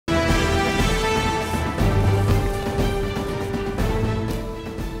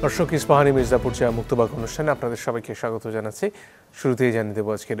দর্শক, ইস্পাহানি মির্জাপুর চা মুক্তবাক অনুষ্ঠানে আপনাদের সবাইকে স্বাগত জানাচ্ছি। শুরুতেই জানিয়ে দেব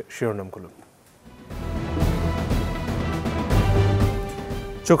আজকের শিরোনামগুলো।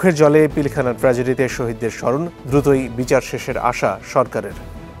 চোখের জলে পিলখানার ট্র্যাজেডিতে শহীদদের স্মরণ, দ্রুতই বিচার শেষের আশা সরকারের।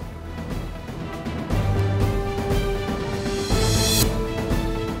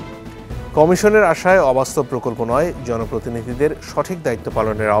 কমিশনের আশায় অবাস্তব প্রকল্প নয়, জনপ্রতিনিধিদের সঠিক দায়িত্ব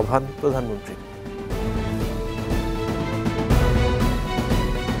পালনের আহ্বান প্রধানমন্ত্রী।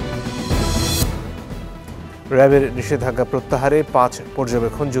 র্যাবের নিষেধাজ্ঞা প্রত্যাহারে 5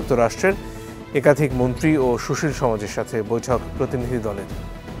 পর্যবেক্ষণ যুক্তরাষ্ট্রের, একাধিক মন্ত্রী ও সুশীল সমাজের সাথে বৈঠক প্রতিনিধি দলের।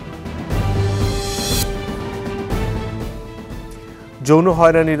 যৌন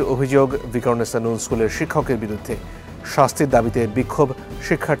হয়রানির অভিযোগ ভিকারুননিসা নূন স্কুলের শিক্ষকের বিরুদ্ধে, শাস্তির দাবিতে বিক্ষোভ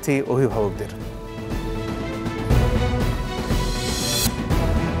শিক্ষার্থী অভিভাবকদের।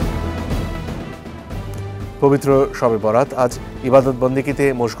 পবিত্র শবে বরাত, আজ ইবাদত বন্দেগীতে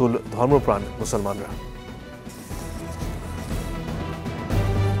মশগুল ধর্মপ্রাণ মুসলমানরা।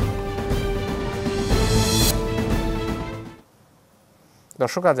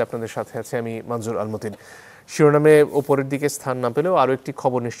 দর্শক, আজ আপনাদের সাথে আছে আমি মনজুর আলমতিন। শিরোনামে ওপরের দিকে স্থান না পেলেও আরও একটি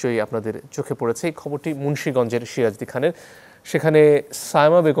খবর নিশ্চয়ই আপনাদের চোখে পড়েছে। এই খবরটি মুন্সিগঞ্জের সিরাজদি খানের। সেখানে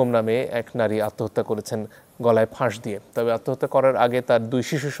সায়মা বেগম নামে এক নারী আত্মহত্যা করেছেন গলায় ফাঁস দিয়ে। তবে আত্মহত্যা করার আগে তার 2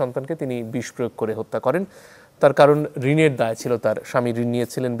 শিশু সন্তানকে তিনি বিষ প্রয়োগ করে হত্যা করেন। তার কারণ ঋণের দায় ছিল। তার স্বামী ঋণ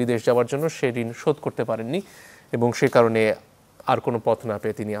নিয়েছিলেন বিদেশ যাওয়ার জন্য, সে ঋণ শোধ করতে পারেননি এবং সে কারণে আর কোনো পথ না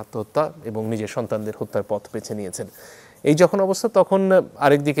পেয়ে তিনি আত্মহত্যা এবং নিজের সন্তানদের হত্যার পথ বেছে নিয়েছেন। এই যখন অবস্থা, তখন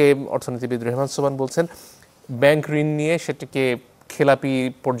আরেকদিকে অর্থনীতিবিদ রেহমান সোবহান বলছেন, ব্যাংক ঋণ নিয়ে সেটিকে খেলাপি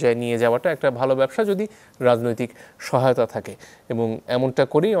পর্যায়ে নিয়ে যাওয়াটা একটা ভালো ব্যবসা যদি রাজনৈতিক সহায়তা থাকে, এবং এমনটা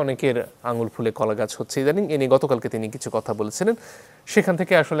করেই অনেকের আঙুল ফুলে কলা গাছ হচ্ছে ইদানিং। এ নিয়ে গতকালকে তিনি কিছু কথা বলেছিলেন। সেখান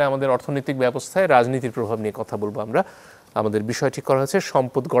থেকে আসলে আমাদের অর্থনৈতিক ব্যবস্থায় রাজনীতির প্রভাব নিয়ে কথা বলবো আমরা। আমাদের বিষয় ঠিক করা হয়েছে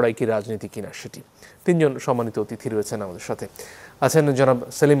সম্পদ গড়াই কি রাজনীতি কিনা সেটি। 3 জন সম্মানিত অতিথি রয়েছেন আমাদের সাথে। আছেন জনাব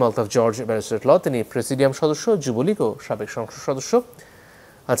সেলিম আলতাফ জর্জ, ব্যারিস্টার ল, তিনি প্রেসিডিয়াম সদস্য, যুবলীগ ও সাবেক সংসদ সদস্য।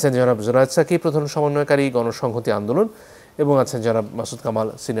 আছেন জনাব জুনায়েদ সাকি, প্রধান সমন্বয়কারী, গণসংহতি আন্দোলন, এবং আছেন জনাব মাসুদ কামাল,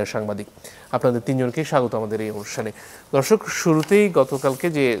 সিনিয়র সাংবাদিক। আপনাদের 3 জনকেই স্বাগত আমাদের এই অনুষ্ঠানে। দর্শক, শুরুতেই গতকালকে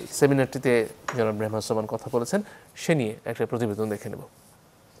যে সেমিনারটিতে জনাব রেহমান সোবহান কথা বলেছেন সে নিয়ে একটা প্রতিবেদন দেখে নেব।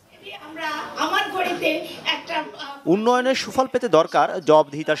 উন্নয়নের সুফল পেতে দরকার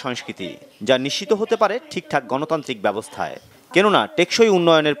জবাবদিহিতার সংস্কৃতি, যা নিশ্চিত হতে পারে ঠিকঠাক গণতান্ত্রিক ব্যবস্থায়। কেননা টেকসই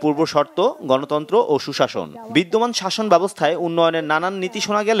উন্নয়নের পূর্ব শর্ত গণতন্ত্র ও সুশাসন। বিদ্যমান শাসন ব্যবস্থায় উন্নয়নের নানান নীতি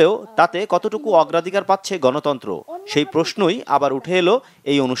শোনা গেলেও তাতে কতটুকু অগ্রাধিকার পাচ্ছে গণতন্ত্র, সেই প্রশ্নই আবার উঠে এলো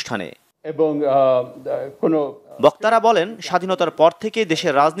এই অনুষ্ঠানে। এবং বক্তারা বলেন, স্বাধীনতার পর থেকে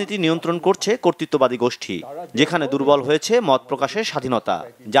দেশের রাজনীতি নিয়ন্ত্রণ করছে কর্তৃত্ববাদী গোষ্ঠী, যেখানে দুর্বল হয়েছে মত প্রকাশের স্বাধীনতা,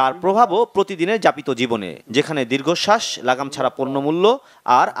 যার প্রভাবও প্রতিদিনের যাপিত জীবনে, যেখানে দীর্ঘশ্বাস, লাগাম ছাড়া পণ্যমূল্য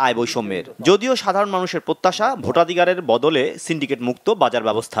আর আয় বৈষম্যের। যদিও সাধারণ মানুষের প্রত্যাশা ভোটাধিকারের বদলে সিন্ডিকেট মুক্ত বাজার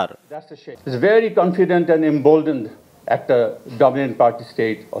ব্যবস্থার। একটা dominant party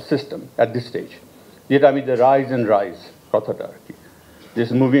state or system at this stage, যেটা আমি দ্য রাইজ এন্ড রাইজ কথাটা আর কি,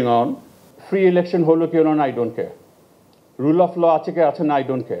 just moving on. Free election হলো কি না, I don't care. Rule of law আছে কি আছে না, I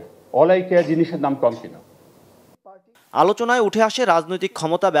don't care. All eye care জিনিসের দাম কম কিনা। আলোচনায় উঠে আসে রাজনৈতিক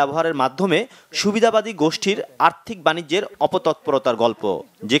ক্ষমতা ব্যবহারের মাধ্যমে সুবিধাবাদী গোষ্ঠীর আর্থিক বাণিজ্যের অপতৎপরতার গল্প,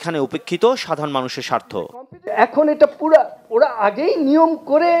 যেখানে উপেক্ষিত সাধারণ মানুষের স্বার্থ। এখন এটা ওরা আগেই নিয়ম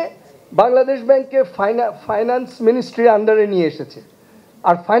করে বাংলাদেশ ব্যাংকে ফাইন্যান্স মিনিস্ট্রির আন্ডারে নিয়ে এসেছে।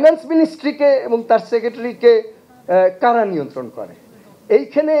 আর ফাইন্যান্স মিনিস্ট্রিকে এবং তার সেক্রেটারিকে কারা নিয়ন্ত্রণ করে?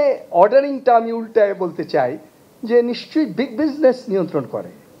 এইখানে অর্ডারিংটা আমি উল্টায় বলতে চাই যে নিশ্চয়ই বিগ বিজনেস নিয়ন্ত্রণ করে।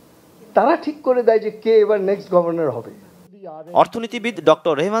 তারা ঠিক করে দেয় যে কে এবার নেক্সট গভর্নর হবে। অর্থনীতিবিদ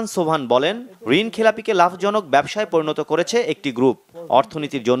ডক্টর রেহমান সোবহান বলেন, ঋণ খেলাপিকে লাভজনক ব্যবসায় পরিণত করেছে একটি গ্রুপ,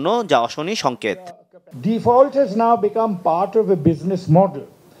 অর্থনীতির জন্য যা অশনি সংকেত। Default has now become part of a business model,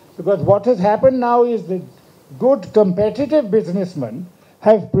 because what has happened now is that good competitive businessmen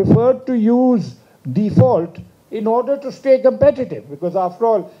have preferred to use default in order to stay competitive, because after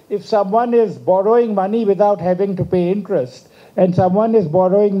all, if someone is borrowing money without having to pay interest and someone is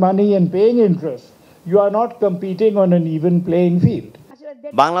borrowing money and paying interest, you are not competing on an even playing field.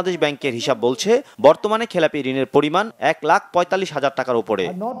 Bangladesh ব্যাংকের হিসাব বলছে বর্তমানে খেলাপি ঋণের পরিমাণ 1,45,000 টাকার উপরে।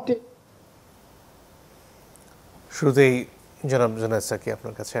 শুরুতেই জনাব জুনায়েদ সাকি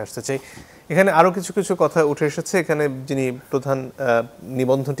আপনার কাছে আসতে চাই। এখানে আরও কিছু কিছু কথা উঠে এসেছে। এখানে যিনি প্রধান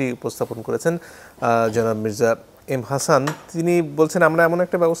নিবন্ধটি উপস্থাপন করেছেন জনাব মির্জা এম হাসান, তিনি বলছেন আমরা এমন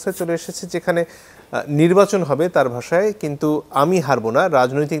একটা ব্যবস্থায় চলে এসেছি যেখানে নির্বাচন হবে তার ভাষায়, কিন্তু আমি হারবো না।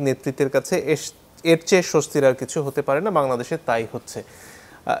 রাজনৈতিক নেতৃত্বের কাছে এর চেয়ে স্বস্তির আর কিছু হতে পারে না, বাংলাদেশে তাই হচ্ছে।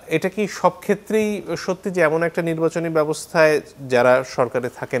 এটা কি সব ক্ষেত্রেই সত্যি যে এমন একটা নির্বাচনী ব্যবস্থায় যারা সরকারে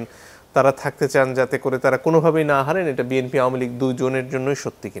থাকেন তারা থাকতে চান যাতে করে তারা কোনোভাবেই না হারেন, এটা বিএনপি আওয়ামী লীগ দুজনের জন্যই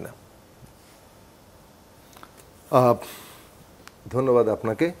সত্যি কিনা? ধন্যবাদ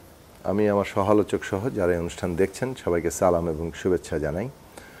আপনাকে। আমি আমার সহালোচক সহ যারা এই অনুষ্ঠান দেখছেন সবাইকে সালাম এবং শুভেচ্ছা জানাই।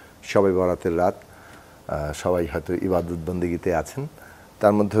 সবাই বরাতের রাত, সবাই হয়তো ইবাদত বন্দেগীতে আছেন,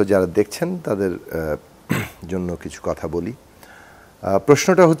 তার মধ্যেও যারা দেখছেন তাদের জন্য কিছু কথা বলি।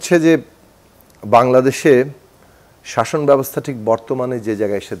 প্রশ্নটা হচ্ছে যে বাংলাদেশে শাসন ব্যবস্থা ঠিক বর্তমানে যে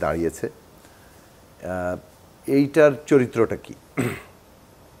জায়গায় এসে দাঁড়িয়েছে এইটার চরিত্রটা কি?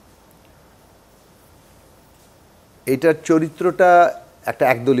 এইটার চরিত্রটা একটা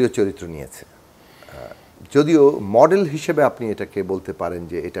একদলীয় চরিত্র নিয়েছে, যদিও মডেল হিসেবে আপনি এটাকে বলতে পারেন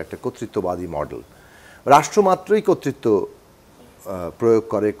যে এটা একটা কর্তৃত্ববাদী মডেল। রাষ্ট্র মাত্রই কর্তৃত্ব প্রয়োগ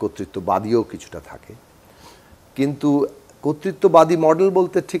করে, কর্তৃত্ববাদীও কিছুটা থাকে, কিন্তু কর্তৃত্ববাদী মডেল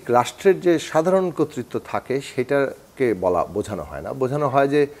বলতে ঠিক রাষ্ট্রের যে সাধারণ কর্তৃত্ব থাকে সেটাকে বোঝানো হয় না। বোঝানো হয়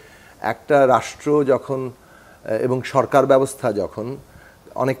যে একটা রাষ্ট্র যখন এবং সরকার ব্যবস্থা যখন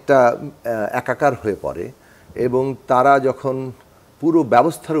অনেকটা একাকার হয়ে পড়ে এবং তারা যখন পুরো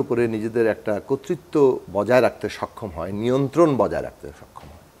ব্যবস্থার উপরে নিজেদের একটা কর্তৃত্ব বজায় রাখতে সক্ষম হয়, নিয়ন্ত্রণ বজায় রাখতে সক্ষম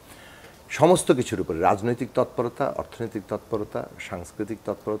হয় সমস্ত কিছুর উপরে, রাজনৈতিক তৎপরতা, অর্থনৈতিক তৎপরতা, সাংস্কৃতিক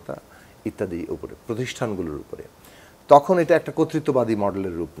তৎপরতা ইত্যাদি উপরে, প্রতিষ্ঠানগুলোর উপরে, তখন এটা একটা কর্তৃত্ববাদী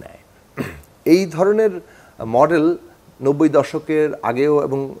মডেলের রূপ নেয়। এই ধরনের মডেল 90 দশকের আগেও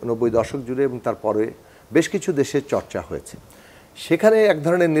এবং 90 দশক জুড়ে এবং তারপরে বেশ কিছু দেশে চর্চা হয়েছে। সেখানে এক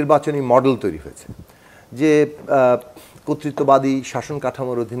ধরনের নির্বাচনী মডেল তৈরি হয়েছে যে কর্তৃত্ববাদী শাসন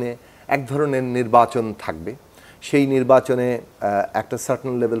কাঠামোর অধীনে এক ধরনের নির্বাচন থাকবে, সেই নির্বাচনে একটা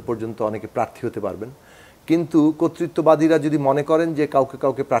সার্টেন লেভেল পর্যন্ত অনেকে প্রার্থী হতে পারবেন, কিন্তু কর্তৃত্ববাদীরা যদি মনে করেন যে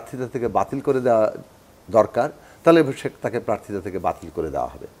কাউকে প্রার্থিতা থেকে বাতিল করে দেওয়া দরকার, তাহলে তাকে প্রার্থিতা থেকে বাতিল করে দেওয়া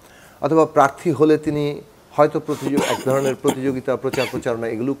হবে। অথবা প্রার্থী হলে তিনি হয়তো এক ধরনের প্রতিযোগিতা, প্রচারণা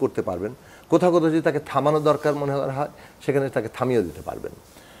এগুলো করতে পারবেন। কোথাও যদি তাকে থামানো দরকার মনে করা হয় সেখানে তাকে থামিয়ে দিতে পারবেন।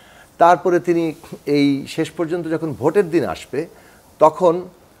 তারপরে তিনি এই শেষ পর্যন্ত যখন ভোটের দিন আসবে তখন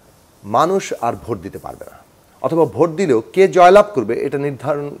মানুষ আর ভোট দিতে পারবে না, অথবা ভোট দিলেও কে জয়লাভ করবে এটা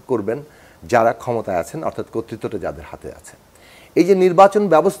নির্ধারণ করবেন যারা ক্ষমতায় আছেন, অর্থাৎ কর্তৃত্বটা যাদের হাতে আছে। এই যে নির্বাচন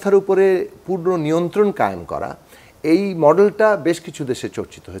ব্যবস্থার উপরে পূর্ণ নিয়ন্ত্রণ কায়েম করা, এই মডেলটা বেশ কিছু দেশে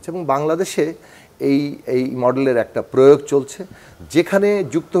চর্চিত হয়েছে এবং বাংলাদেশে এই মডেলের একটা প্রয়োগ চলছে, যেখানে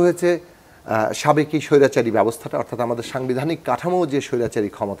যুক্ত হয়েছে সাবেকি স্বৈরাচারী ব্যবস্থাটা, অর্থাৎ আমাদের সাংবিধানিক কাঠামো যে স্বৈরাচারী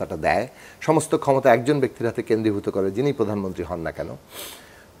ক্ষমতাটা দেয়, সমস্ত ক্ষমতা একজন ব্যক্তির হাতে কেন্দ্রীভূত করে যিনি প্রধানমন্ত্রী হন না কেন,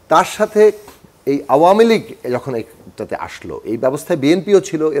 তার সাথে এই আওয়ামী লীগ যখন এইটাতে আসলো, এই ব্যবস্থায় বিএনপিও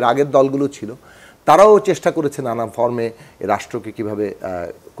ছিল, এর আগের দলগুলো ছিল, তারাও চেষ্টা করেছে নানা ফর্মে রাষ্ট্রকে কিভাবে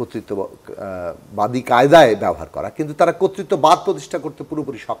কর্তৃত্ববাদী কায়দায় ব্যবহার করা, কিন্তু তারা কর্তৃত্ববাদ প্রতিষ্ঠা করতে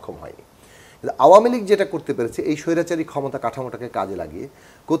পুরোপুরি সক্ষম হয়নি। আওয়ামী লীগ যেটা করতে পেরেছে এই স্বৈরাচারী ক্ষমতা কাঠামোটাকে কাজে লাগিয়ে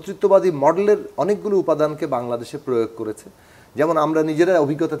কর্তৃত্ববাদী মডেলের অনেকগুলো উপাদানকে বাংলাদেশে প্রয়োগ করেছে। যেমন আমরা নিজেরা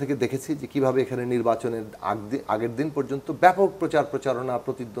অভিজ্ঞতা থেকে দেখেছি যে কীভাবে এখানে নির্বাচনের আগের দিন পর্যন্ত ব্যাপক প্রচারণা,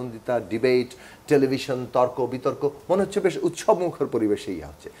 প্রতিদ্বন্দ্বিতা, ডিবেট, টেলিভিশন, তর্ক বিতর্ক, মনে হচ্ছে বেশ উৎসবমুখর পরিবেশেই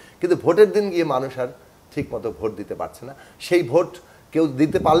হচ্ছে, কিন্তু ভোটের দিন গিয়ে মানুষ আর ঠিকমতো ভোট দিতে পারছে না। সেই ভোট কেউ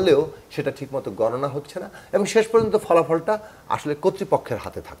দিতে পারলেও সেটা ঠিকমতো গণনা হচ্ছে না এবং শেষ পর্যন্ত ফলাফলটা আসলে কর্তৃপক্ষের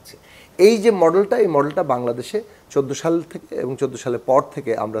হাতে থাকছে। এই যে মডেলটা, এই মডেলটা বাংলাদেশে 14 সাল থেকে এবং 14 সালের পর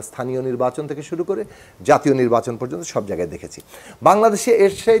থেকে আমরা স্থানীয় নির্বাচন থেকে শুরু করে জাতীয় নির্বাচন পর্যন্ত সব জায়গায় দেখেছি। বাংলাদেশে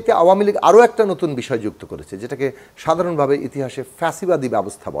এর সাথে আওয়ামী লীগ আরও একটা নতুন বিষয় যুক্ত করেছে, যেটাকে সাধারণভাবে ইতিহাসে ফ্যাসিবাদী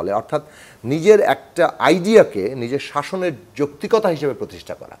ব্যবস্থা বলে, অর্থাৎ নিজের একটা আইডিয়াকে নিজের শাসনের যৌক্তিকতা হিসেবে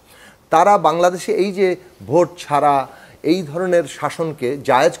প্রতিষ্ঠা করা। তারা বাংলাদেশে এই যে ভোট ছাড়া এই ধরনের শাসনকে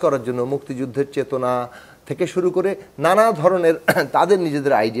জায়েজ করার জন্য মুক্তিযুদ্ধের চেতনা থেকে শুরু করে নানা ধরনের তাদের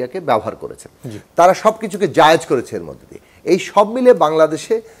নিজেদের আইডিয়াকে ব্যবহার করেছে, তারা সব কিছুকে জায়েজ করেছে এর মধ্যে দিয়ে। এই সব মিলে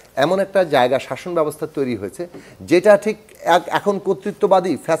বাংলাদেশে এমন একটা জায়গা, শাসন ব্যবস্থা তৈরি হয়েছে যেটা ঠিক এখন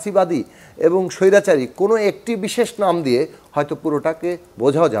কর্তৃত্ববাদী, ফ্যাসিবাদী এবং স্বৈরাচারী কোনো একটি বিশেষ নাম দিয়ে হয়তো পুরোটাকে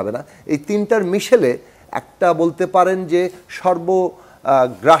বোঝাও যাবে না। এই তিনটার মিশেলে একটা বলতে পারেন যে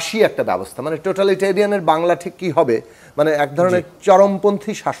গ্রাসী একটা ব্যবস্থা, মানে টোটালিটেরিয়ানের বাংলা ঠিক কী হবে, মানে এক ধরনের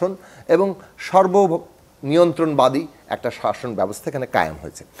চরমপন্থী শাসন এবং নিয়ন্ত্রণবাদী একটা শাসন ব্যবস্থা এখানে কায়েম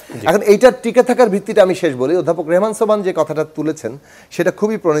হয়েছে। এখন এইটার টিকে থাকার ভিত্তিটা আমি শেষ বলি। অধ্যাপক রেহমান সোবহান যে কথাটা তুলেছেন সেটা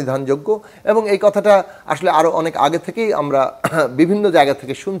খুবই প্রণিধানযোগ্য এবং এই কথাটা আসলে আরও অনেক আগে থেকেই আমরা বিভিন্ন জায়গা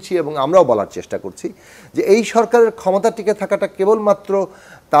থেকে শুনছি এবং আমরাও বলার চেষ্টা করছি যে এই সরকারের ক্ষমতা টিকে থাকাটা কেবলমাত্র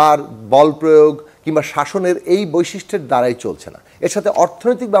তার বল প্রয়োগ কিংবা শাসনের এই বৈশিষ্ট্যের দ্বারাই চলছে না, এর সাথে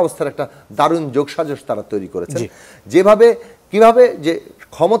অর্থনৈতিক ব্যবস্থার একটা দারুণ যোগসাজশ তারা তৈরি করেছেন। কিভাবে যে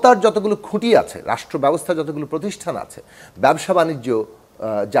ক্ষমতার যতগুলো খুঁটি আছে, রাষ্ট্র ব্যবস্থার যতগুলো প্রতিষ্ঠান আছে, ব্যবসা বাণিজ্য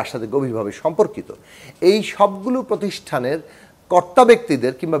যার সাথে গভীরভাবে সম্পর্কিত। এই সবগুলো প্রতিষ্ঠানের কর্তা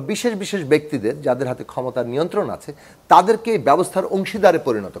ব্যক্তিদের কিংবা বিশেষ বিশেষ ব্যক্তিদের যাদের হাতে ক্ষমতার নিয়ন্ত্রণ আছে তাদেরকে এই ব্যবস্থার অংশীদারে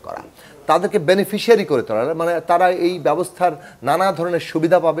পরিণত করা, তাদেরকে বেনিফিশিয়ারি করে তোলা, মানে তারা এই ব্যবস্থার নানা ধরনের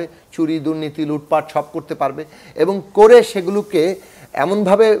সুবিধা পাবে, চুরি দুর্নীতি লুটপাট সব করতে পারবে এবং করে সেগুলোকে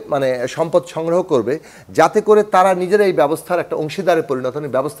এমনভাবে মানে সম্পদ সংগ্রহ করবে যাতে করে তারা নিজেরা এই ব্যবস্থার একটা অংশীদারে পরিণত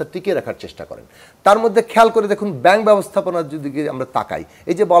হয়ে ব্যবস্থা টিকিয়ে রাখার চেষ্টা করেন। তার মধ্যে খেয়াল করে দেখুন ব্যাংক ব্যবস্থাপনার যদি আমরা তাকাই,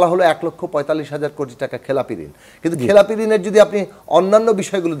 এই যে বলা হলো 1,45,000 কোটি টাকা খেলাপি ঋণ, কিন্তু খেলাপি ঋণের যদি আপনি অন্যান্য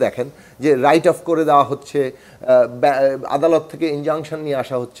বিষয়গুলো দেখেন যে রাইট অফ করে দেওয়া হচ্ছে, আদালত থেকে ইনজাংশন নিয়ে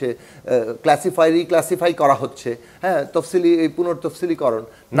আসা হচ্ছে, রিক্লাসিফাই করা হচ্ছে, হ্যাঁ তফসিলি পুনর্তফসিলীকরণ,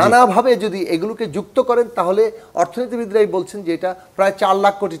 নানাভাবে যদি এগুলোকে যুক্ত করেন তাহলে অর্থনীতিবিদরাই বলছেন যে এটা প্রায় 4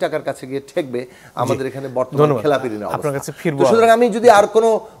 লাখ কোটি টাকার কাছে গিয়ে ঠেকবে আমাদের এখানে বর্তমানে খেলাপি ঋণের অবস্থা। সুতরাং আমি যদি আর কোনো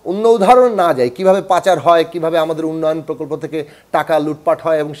অন্য উদাহরণ না যাই কিভাবে পাচার হয়, কিভাবে আমাদের উন্নয়ন প্রকল্প থেকে টাকা লুটপাট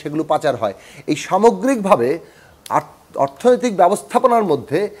হয় এবং সেগুলো পাচার হয়, এই সামগ্রিকভাবে অর্থনৈতিক ব্যবস্থাপনার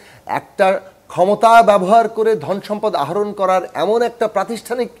মধ্যে একটা ক্ষমতা ব্যবহার করে ধন সম্পদ আহরণ করার এমন একটা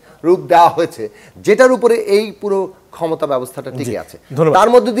প্রাতিষ্ঠানিক রূপ দেওয়া হয়েছে যেটার উপরে এই পুরো ক্ষমতা ব্যবস্থাটা টিকে আছে। তার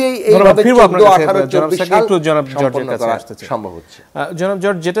মধ্যে দিয়ে এইভাবে 14-18-24 সম্ভব হচ্ছে। জনাব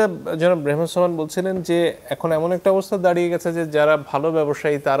জর্জ, যেটা জনাব রেহমান সালমান বলছিলেন যে এখন এমন একটা অবস্থা দাঁড়িয়ে গেছে যে যারা ভালো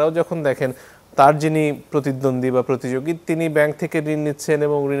ব্যবসায়ী তারাও যখন দেখেন তার যিনি প্রতিদ্বন্দ্বী বা প্রতিযোগী তিনি ব্যাংক থেকে ঋণ নিচ্ছেন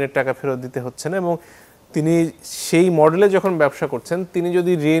এবং ঋণের টাকা ফেরত দিতে হচ্ছে না, এবং তিনি সেই মডেলে যখন ব্যবসা করছেন তিনি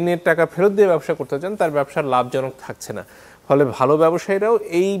যদি ঋণের টাকা ফেরত দিয়ে ব্যবসা করতে চান তার ব্যবসার লাভজনক থাকছে না। ফলে ভালো ব্যবসায়ীরাও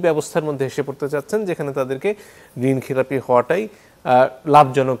এই ব্যবস্থার মধ্যে এসে পড়তে চাচ্ছেন যেখানে তাদেরকে ঋণ খেলাপি হওয়াটাই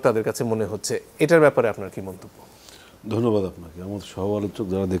লাভজনক তাদের কাছে মনে হচ্ছে। এটার ব্যাপারে আপনার কি মন্তব্য? ধন্যবাদ আপনাকে, আমাদের সহ আলোচক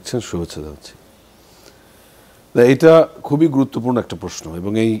যারা দেখছেন শুভেচ্ছা জানাচ্ছি। এটা খুবই গুরুত্বপূর্ণ একটা প্রশ্ন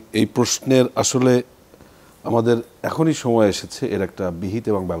এবং এই প্রশ্নের আসলে আমাদের এখনই সময় এসেছে এর একটা বিহিত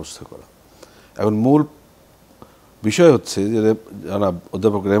এবং ব্যবস্থা করা। এখন মূল বিষয় হচ্ছে যে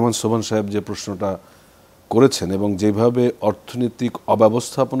অধ্যাপক রেহমান সোবহান সাহেব যে প্রশ্নটা করেছেন এবং যেভাবে অর্থনৈতিক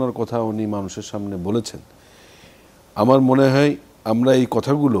অব্যবস্থাপনার কথা উনি মানুষের সামনে বলেছেন, আমার মনে হয় আমরা এই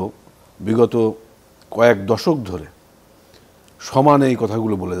কথাগুলো বিগত কয়েক দশক ধরে সমানে এই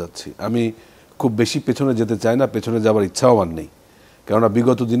কথাগুলো বলে যাচ্ছি। আমি খুব বেশি পেছনে যেতে চাই না, পেছনে যাবার ইচ্ছাও আমার নেই, কেননা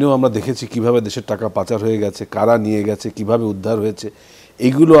বিগত দিনেও আমরা দেখেছি কিভাবে দেশের টাকা পাচার হয়ে গেছে, কারা নিয়ে গেছে, কিভাবে উদ্ধার হয়েছে।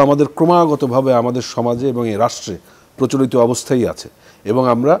 এইগুলো আমাদের ক্রমাগতভাবে আমাদের সমাজে এবং এই রাষ্ট্রে প্রচলিত অবস্থায় আছে এবং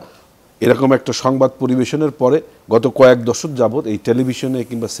আমরা এরকম একটা সংবাদ পরিবেশনের পরে গত কয়েক দশক যাবৎ এই টেলিভিশনে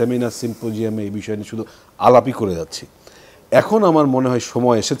কিংবা সেমিনার সিম্পোজিয়ামে এই বিষয় নিয়ে শুধু আলাপই করে যাচ্ছি। এখন আমার মনে হয়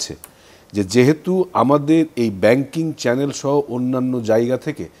সময় এসেছে যে যেহেতু আমাদের এই ব্যাংকিং চ্যানেল সহ অন্যান্য জায়গা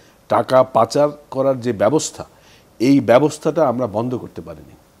থেকে টাকা পাচার করার যে ব্যবস্থা, এই ব্যবস্থাটা আমরা বন্ধ করতে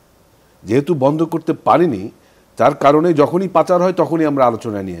পারিনি। যেহেতু বন্ধ করতে পারিনি তার কারণে যখনই পাচার হয় তখনই আমরা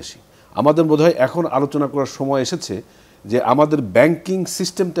আলোচনায় নিয়ে আসি। আমাদের বোধহয় এখন আলোচনা করার সময় এসেছে যে আমাদের ব্যাংকিং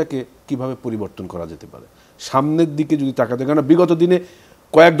সিস্টেমটাকে কিভাবে পরিবর্তন করা যেতে পারে সামনের দিকে যদি তাকাতে, কারণ বিগত দিনে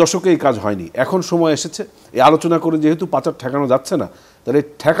কয়েক দশকে এই কাজ হয়নি। এখন সময় এসেছে এই আলোচনা করে, যেহেতু পাচার ঠেকানো যাচ্ছে না তাহলে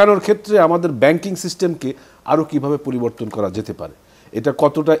ঠেকানোর ক্ষেত্রে আমাদের ব্যাংকিং সিস্টেমকে আরও কিভাবে পরিবর্তন করা যেতে পারে, এটা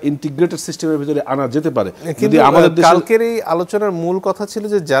কতটা ইন্টিগ্রেটেড সিস্টেমের ভিতরে আনা যেতে পারে। যদি আমাদের কালকের এই আলোচনার মূল কথা ছিল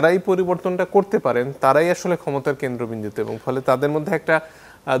যে যারাই পরিবর্তনটা করতে পারেন তারাই আসলে ক্ষমতার কেন্দ্রবিন্দুতে, এবং ফলে তাদের মধ্যে একটা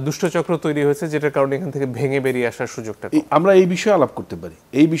দুষ্টচক্র তৈরি হয়েছে যেটার কারণে এখান থেকে ভেঙে বেরিয়ে আসার সুযোগটা আমরা এই বিষয়ে আলাপ করতে পারি।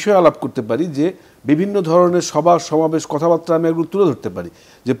 এই বিষয়ে আলাপ করতে পারি যে বিভিন্ন ধরনের সভা সমাবেশ কথাবার্তা আমি এগুলো তুলে ধরতে পারি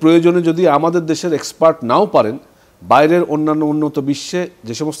যে প্রয়োজনে যদি আমাদের দেশের এক্সপার্ট নাও পারেন, বাইরের অন্যান্য উন্নত বিশ্বে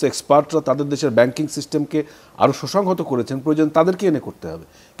যে সমস্ত এক্সপার্টরা তাদের দেশের ব্যাংকিং সিস্টেমকে আরও সুসংহত করেছেন প্রয়োজন তাদেরকে এনে করতে হবে।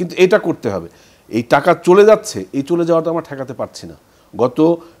 কিন্তু এটা করতে হবে, এই টাকা চলে যাচ্ছে, এই চলে যাওয়াটা আমরা ঠেকাতে পারছি না। গত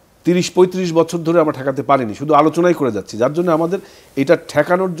 30-35 বছর ধরে আমরা ঠেকাতে পারিনি, শুধু আলোচনাই করে যাচ্ছি। যার জন্য আমাদের এটা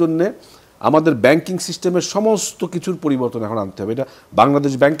ঠেকানোর জন্যে আমাদের ব্যাংকিং সিস্টেমের সমস্ত কিছুর পরিবর্তন এখন আনতে হবে। এটা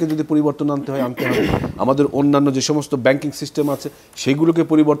বাংলাদেশ ব্যাংকে যদি পরিবর্তন আনতে হয় আনতে হবে, আমাদের অন্যান্য যে সমস্ত ব্যাংকিং সিস্টেম আছে সেগুলোকে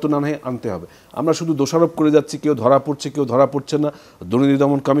পরিবর্তন আনতে হবে। আমরা শুধু দোষারোপ করে যাচ্ছি, কেউ ধরা পড়ছে কেউ ধরা পড়ছে না। দুর্নীতি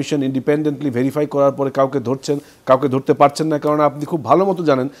দমন কমিশন ইন্ডিপেন্ডেন্টলি ভেরিফাই করার পরে কাউকে ধরছেন, কাউকে ধরতে পারছেন না, কারণ আপনি খুব ভালো মতো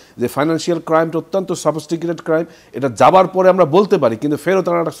জানেন যে ফাইন্যান্সিয়াল ক্রাইমটা অত্যন্ত সফিস্টিকেটেড ক্রাইম। এটা যাবার পরে আমরা বলতে পারি কিন্তু ফেরত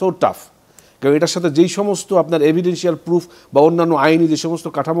আনাটা সো টাফ, কারণ এটার সাথে যেই সমস্ত আপনার এভিডেন্সিয়াল প্রুফ বা অন্যান্য আইনি যে সমস্ত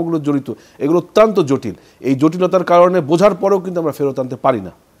কাঠামোগুলো জড়িত এগুলো অত্যন্ত জটিল। এই জটিলতার কারণে বোঝার পরেও কিন্তু আমরা ফেরত আনতে পারি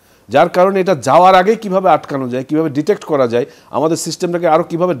না। যার কারণে এটা যাওয়ার আগে কিভাবে আটকানো যায়, কিভাবে ডিটেক্ট করা যায়, আমাদের সিস্টেমটাকে আরও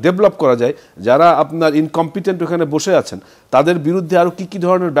কিভাবে ডেভেলপ করা যায়, যারা আপনার ইনকম্পিটেন্ট ওখানে বসে আছেন তাদের বিরুদ্ধে আরও কী কী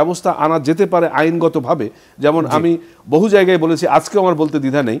ধরনের ব্যবস্থা আনা যেতে পারে আইনগতভাবে। যেমন আমি বহু জায়গায় বলেছি, আজকে আমার বলতে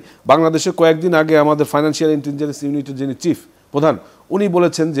দ্বিধা নেই, বাংলাদেশে কয়েকদিন আগে আমাদের ফাইন্যান্সিয়াল ইন্টেলিজেন্স ইউনিটের যিনি চিফ প্রধান উনি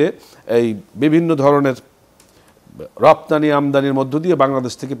বলেছেন যে এই বিভিন্ন ধরনের রপ্তানি আমদানির মধ্য দিয়ে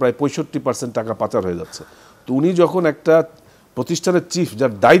বাংলাদেশ থেকে প্রায় 65% টাকা পাচার হয়ে যাচ্ছে। তো উনি যখন একটা প্রতিষ্ঠানের চিফ,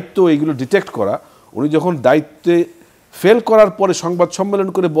 যার দায়িত্ব এইগুলো ডিটেক্ট করা, উনি যখন দায়িত্বে ফেল করার পরে সংবাদ সম্মেলন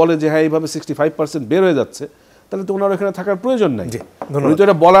করে বলে যে হ্যাঁ এইভাবে 65% বের হয়ে যাচ্ছে, তাহলে তো ওনার এখানে থাকার প্রয়োজন নাই। উনি তো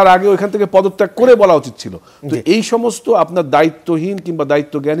এটা বলার আগে ওইখান থেকে পদত্যাগ করে বলা উচিত ছিল। তো এই সমস্ত আপনার দায়িত্বহীন কিংবা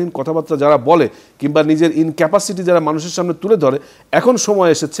দায়িত্ব জ্ঞানহীন কথাবার্তা যারা বলে কিংবা নিজের ইনক্যাপাসিটি যারা মানুষের সামনে তুলে ধরে, এখন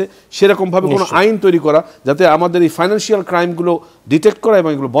সময় এসেছে সেরকমভাবে কোনো আইন তৈরি করা যাতে আমাদের এই ফাইন্যান্সিয়াল ক্রাইমগুলো ডিটেক্ট করা এবং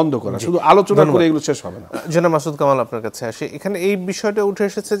এগুলো বন্ধ করা। শুধু আলোচনা করে এগুলো শেষ হবে না। জনাব মাসুদ কামাল, আপনার কাছে আসি। এখানে এই বিষয়টা উঠে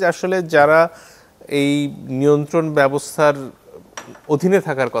এসেছে যে আসলে যারা এই নিয়ন্ত্রণ ব্যবস্থার অধীনে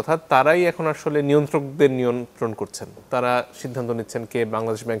থাকার কথা তারাই এখন আসলে নিয়ন্ত্রকদের নিয়ন্ত্রণ করছেন। তারা সিদ্ধান্ত নিচ্ছেন কে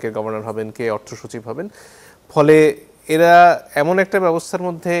বাংলাদেশ ব্যাংকের গভর্নর হবেন, কে অর্থ সচিব হবেন। ফলে এরা এমন একটা ব্যবস্থার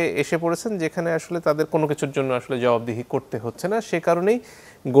মধ্যে এসে পড়েছেন যেখানে আসলে তাদের কোনো কিছুর জন্য আসলে জবাবদিহি করতে হচ্ছে না। সে কারণেই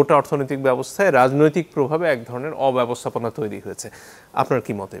গোটা অর্থনৈতিক ব্যবস্থায় রাজনৈতিক প্রভাবে এক ধরনের অব্যবস্থাপনা তৈরি হয়েছে। আপনার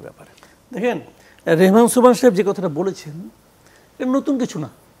কি মত এই ব্যাপারে? দেখেন, রেহমান সুবহান সাহেব যে কথাটা বলেছেন এটা নতুন কিছু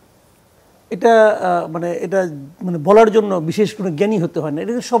না। এটা মানে বলার জন্য বিশেষ কোনো জ্ঞানী হতে হয় না,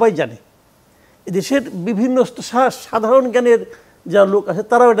 এটা সবাই জানে। এদেশের বিভিন্ন সাধারণ জ্ঞানের যা লোক আছে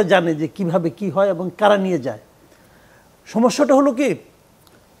তারাও এটা জানে যে কিভাবে কি হয় এবং কারা নিয়ে যায়। সমস্যাটা হলো কি,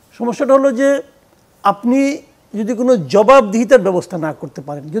 সমস্যাটা হলো যে আপনি যদি কোনো জবাবদিহিতার ব্যবস্থা না করতে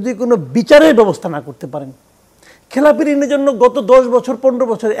পারেন, যদি কোনো বিচারের ব্যবস্থা না করতে পারেন, খেলাপি ঋণের জন্য গত 10 বছর 15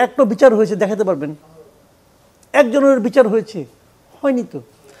 বছর একটা বিচার হয়েছে দেখাতে পারবেন? একজনের বিচার হয়েছে? হয়নি তো।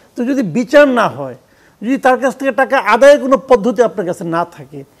 তো যদি বিচার না হয়, যদি তার কাছ থেকে টাকা আদায়ের কোনো পদ্ধতি আপনার কাছে না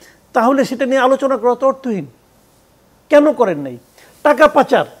থাকে, তাহলে সেটা নিয়ে আলোচনা করা তো অর্থহীন। কেন করেন নাই? টাকা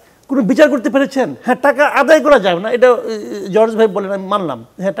পাচার কোনো বিচার করতে পেরেছেন? হ্যাঁ, টাকা আদায় করা যাবে না, এটা জর্জ ভাই বলেন, আমি মানলাম।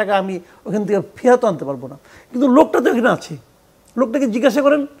 হ্যাঁ, টাকা আমি ওখান থেকে ফেরত আনতে পারবো না, কিন্তু লোকটা তো এখানে আছে। লোকটাকে জিজ্ঞাসা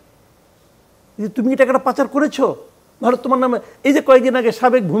করেন যে তুমি কি টাকাটা পাচার করেছো? ধরো তোমার নামে, এই যে কয়েকদিন আগে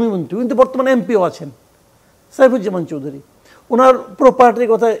সাবেক ভূমিমন্ত্রী, কিন্তু বর্তমানে এমপিও আছেন, সাইফুজ্জামান চৌধুরী, ওনার প্রপার্টির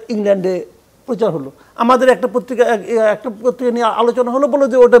কথা ইংল্যান্ডে প্রচার হলো। আমাদের একটা পত্রিকা নিয়ে আলোচনা হলো, বলো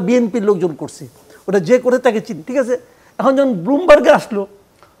যে ওটা বিএনপির লোকজন করছে, ওটা যে করে তাকে চিনি। ঠিক আছে, এখন যখন ব্লুমবার্গে আসলো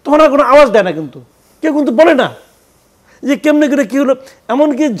তখন আর কোনো আওয়াজ দেয় না, কিন্তু কেউ কিন্তু বলে না যে কেমনে করে কী হলো।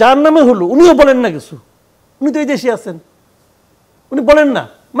 এমনকি যার নামে হলো উনিও বলেন না কিছু, উনি তো এই দেশে আছেন, উনি বলেন না।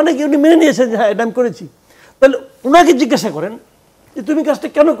 মানে কি, উনি মেনে নিয়েছেন যে হ্যাঁ এটা আমি করেছি। তাহলে ওনাকে জিজ্ঞাসা করেন যে তুমি কাজটা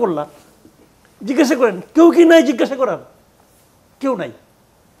কেন করলা, জিজ্ঞাসা করেন। কেউ কি নাই জিজ্ঞাসা করার? কেউ নাই।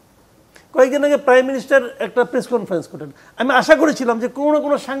 কয়েকদিন আগে প্রাইম মিনিস্টার একটা প্রেস কনফারেন্স করেন। আমি আশা করেছিলাম যে কোনো না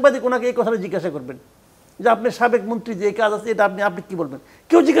কোনো সাংবাদিক ওনাকে এই কথাটা জিজ্ঞাসা করবেন যে আপনি সাবেক মন্ত্রী, যে এই কাজ আছে এটা আপনি কী বলবেন।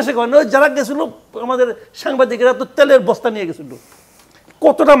 কেউ জিজ্ঞাসা করেন। ওই যারা গেছিল আমাদের সাংবাদিকেরা তো তেলের বস্তা নিয়ে গেছিল,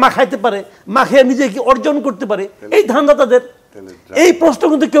 কতটা মাখাইতে পারে, মাখিয়ে নিজে কি অর্জন করতে পারে, এই ধান্দা তাদের। এই প্রশ্ন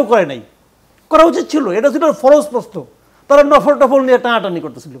কিন্তু কেউ করে নাই, করা উচিত ছিল। এটা ছিল ফরজ প্রশ্ন। তারা নফল টফল নিয়ে টানাটানি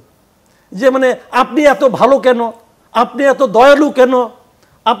করতেছিল যে মানে আপনি এত ভালো কেন, আপনি এত দয়ালু কেন,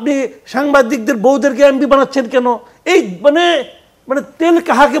 আপনি সাংবাদিকদের বউদেরকে এমপি বানাচ্ছেন কেন, এই মানে মানে তেল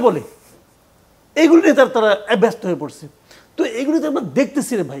কাহাকে বলে, এইগুলো নিয়ে তারা ব্যস্ত হয়ে পড়ছে। তো এগুলিতে আমরা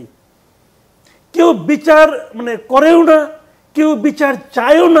দেখতেছি রে ভাই, কেউ বিচার মানে করেও না, কেউ বিচার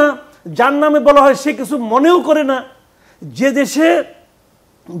চায়ও না। যার নামে বলা হয় সে কিছু মনেও করে না। যে দেশে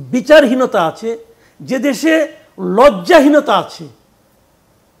বিচারহীনতা আছে, যে দেশে লজ্জাহীনতা আছে,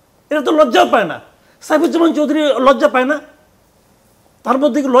 এটা তো লজ্জাও পায় না। সাইফুজ্জামান চৌধুরী লজ্জা পায় না? তার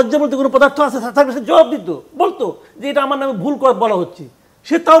মধ্যে কি লজ্জা বলতে কোনো পদার্থ আছে? থাকলে সে জবাব দিত, বলতো যে এটা আমার নামে ভুল বলা হচ্ছে।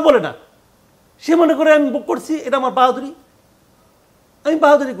 সে তাও বলে না। সে মনে করে আমি করছি, এটা আমার বাহাদুরি, আমি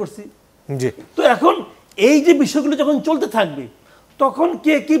বাহাদুরি করছি। তো এখন এই যে বিষয়গুলো যখন চলতে থাকবে, তখন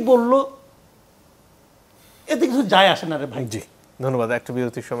কে কি বললো এতে কিছু যায় আসে না রে ভাই। জি, ধন্যবাদ। একটা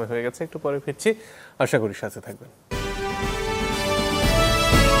বিরতির সময় হয়ে গেছে, একটু পরে ফিরছি, আশা করি সাথে থাকবেন।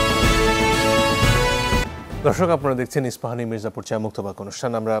 দর্শক, আপনারা দেখছেন ইস্পাহানি মির্জাপুর চা মুক্তবাক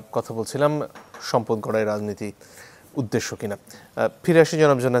অনুষ্ঠান। আমরা কথা বলছিলাম সম্পদ গড়ায় রাজনীতি উদ্দেশ্য কিনা। ফিরে আসি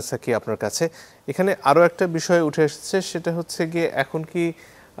জনাব জোনায়েদ সাকি আপনার কাছে। এখানে আরও একটা বিষয় উঠে এসেছে, সেটা হচ্ছে গিয়ে এখন কি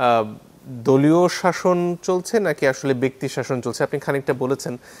দলীয় শাসন চলছে নাকি আসলে ব্যক্তি শাসন চলছে, আপনি খানিকটা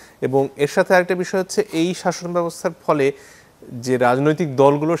বলেছেন। এবং এর সাথে আরেকটা বিষয় হচ্ছে এই শাসন ব্যবস্থার ফলে যে রাজনৈতিক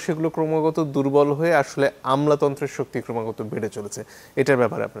দলগুলো সেগুলো ক্রমাগত দুর্বল হয়ে আসলে আমলাতন্ত্রের শক্তি ক্রমাগত বেড়ে চলেছে। এটার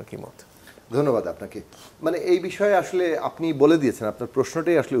ব্যাপারে আপনার কি মত? ধন্যবাদ আপনাকে। মানে এই বিষয়ে আসলে আপনি বলে দিয়েছেন, আপনার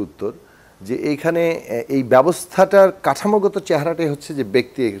প্রশ্নটাই আসলে উত্তর, যে এইখানে এই ব্যবস্থাটার কাঠামোগত চেহারাটাই হচ্ছে যে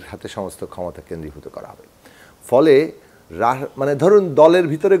ব্যক্তির হাতে সমস্ত ক্ষমতা কেন্দ্রীভূত করা হবে। ফলে মানে ধরুন দলের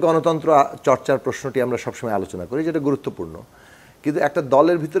ভিতরে গণতন্ত্র চর্চার প্রশ্নটি আমরা সবসময় আলোচনা করি, যেটা গুরুত্বপূর্ণ। কিন্তু একটা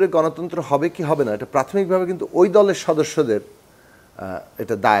দলের ভিতরে গণতন্ত্র হবে কি হবে না, এটা প্রাথমিকভাবে কিন্তু ওই দলের সদস্যদের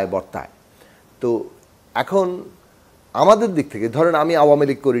এটা দায় বর্তায়। তো এখন আমাদের দিক থেকে ধরেন আমি আওয়ামী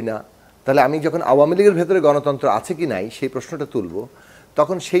লীগ করি না, তাহলে আমি যখন আওয়ামী লীগের ভেতরে গণতন্ত্র আছে কি নাই সেই প্রশ্নটা তুলব,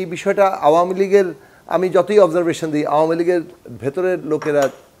 তখন সেই বিষয়টা আওয়ামী লীগের আমি যতই অবজারভেশন দিই আওয়ামী লীগের ভেতরের লোকেরা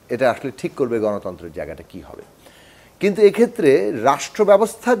এটা আসলে ঠিক করবে গণতন্ত্রের জায়গাটা কি হবে। কিন্তু এক্ষেত্রে রাষ্ট্র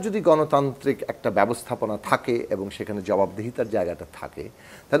ব্যবস্থার যদি গণতান্ত্রিক একটা ব্যবস্থাপনা থাকে এবং সেখানে জবাবদিহিতার জায়গাটা থাকে,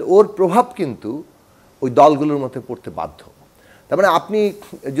 তাহলে ওর প্রভাব কিন্তু ওই দলগুলোর মধ্যে পড়তে বাধ্য। তার মানে আপনি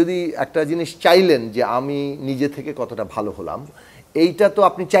যদি একটা জিনিস চাইলেন যে আমি নিজে থেকে কতটা ভালো হলাম, এইটা তো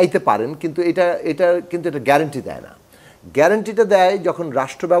আপনি চাইতে পারেন, কিন্তু এটা গ্যারান্টি দেয় না। গ্যারান্টিটা দেয় যখন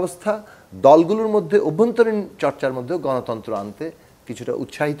রাষ্ট্র ব্যবস্থা দলগুলোর মধ্যে অভ্যন্তরীণ চর্চার মধ্যেও গণতন্ত্র আনতে কিছুটা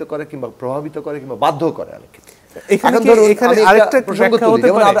উৎসাহিত করে কিংবা প্রভাবিত করে কিংবা বাধ্য করে অনেক ক্ষেত্রে।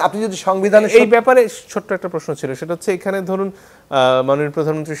 আপনি যদি সংবিধানে এই ব্যাপারে ছোট্ট একটা প্রশ্ন ছিল, সেটা হচ্ছে এখানে ধরুন মাননীয়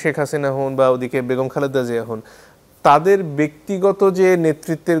প্রধানমন্ত্রী শেখ হাসিনা হন বা ওদিকে বেগম খালেদা জিয়া হন, তাদের ব্যক্তিগত যে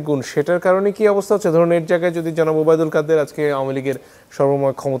নেতৃত্বের গুণ সেটার কারণে কি অবস্থা হচ্ছে? ধরুন এর জায়গায় যদি জনাব ওবায়দুল কাদের আজকে আওয়ামী লীগের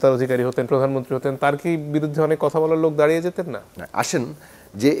সর্বময় ক্ষমতার অধিকারী হতেন, প্রধানমন্ত্রী হতেন, তার কি বিরুদ্ধে অনেক কথা বলার লোক দাঁড়িয়ে যেতেন না? আসেন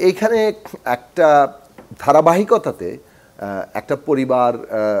যে এইখানে একটা ধারাবাহিকতাতে একটা পরিবার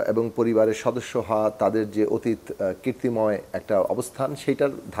এবং পরিবারের সদস্য হওয়া, তাদের যে অতীত কীর্তিময় একটা অবস্থান,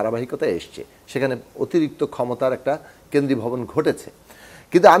 সেইটার ধারাবাহিকতায় এসছে, সেখানে অতিরিক্ত ক্ষমতার একটা কেন্দ্রীভবন ঘটেছে।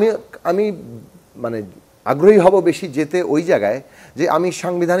 কিন্তু আমি মানে আগ্রহী হব বেশি যেতে ওই জায়গায় যে আমি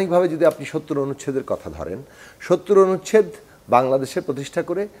সাংবিধানিকভাবে যদি আপনি ৭০ অনুচ্ছেদের কথা ধরেন, ৭০ অনুচ্ছেদ বাংলাদেশে প্রতিষ্ঠা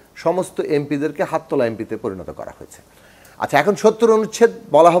করে সমস্ত এমপিদেরকে হাততলা এমপিতে পরিণত করা হয়েছে। আচ্ছা, এখন ৭০ অনুচ্ছেদ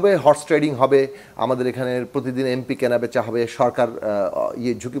বলা হবে হর্স ট্রেডিং হবে, আমাদের এখানে প্রতিদিন এমপি কেনা বেচা হবে, সরকার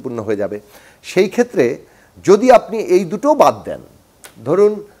ঝুঁকিপূর্ণ হয়ে যাবে। সেই ক্ষেত্রে যদি আপনি এই দুটো বাদ দেন,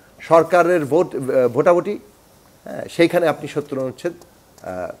 ধরুন সরকারের ভোটাভুটি, হ্যাঁ, সেইখানে আপনি ৭০ অনুচ্ছেদ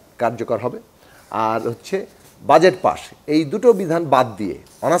কার্যকর হবে, আর হচ্ছে বাজেট পাস, এই দুটো বিধান বাদ দিয়ে,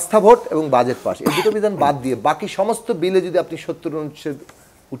 অনাস্থা ভোট এবং বাজেট পাস এই দুটো বিধান বাদ দিয়ে বাকি সমস্ত বিলে যদি আপনি ৭০ অনুচ্ছেদ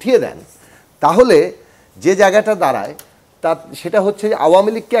উঠিয়ে দেন, তাহলে যে জায়গাটা দাঁড়ায় সেটা হচ্ছে যে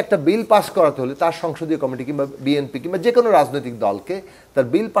আওয়ামী লীগকে একটা বিল পাস করাতে হলে তার সংসদীয় কমিটি কিংবা বিএনপি কিংবা যে কোনো রাজনৈতিক দলকে তার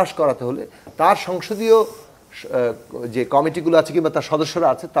বিল পাস করাতে হলে তার সংসদীয় যে কমিটিগুলো আছে কিংবা তার সদস্যরা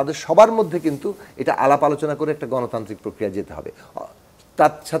আছে তাদের সবার মধ্যে কিন্তু এটা আলাপ আলোচনা করে একটা গণতান্ত্রিক প্রক্রিয়া যেতে হবে।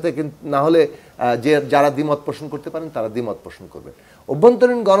 তার সাথে কিন্তু না হলে যারা দ্বিমত পোষণ করতে পারেন তারা দ্বিমত পোষণ করবেন।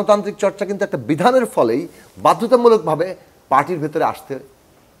 অভ্যন্তরীণ গণতান্ত্রিক চর্চা কিন্তু একটা বিধানের ফলেই বাধ্যতামূলকভাবে পার্টির ভেতরে আসতে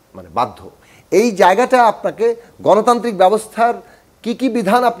মানে বাধ্য। এই জায়গাটা আপনাকে গণতান্ত্রিক ব্যবস্থার কি কি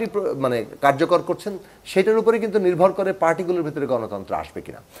বিধান আপনি মানে কার্যকর করছেন সেটার উপরে কিন্তু নির্ভর করে পার্টিগুলোর ভেতরে গণতন্ত্র আসবে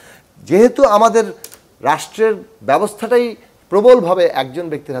কিনা। যেহেতু আমাদের রাষ্ট্রের ব্যবস্থাটাই প্রবলভাবে একজন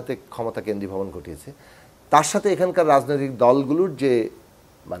ব্যক্তির হাতে ক্ষমতা কেন্দ্রীভবন ঘটিয়েছে, তার সাথে এখানকার রাজনৈতিক দলগুলোর যে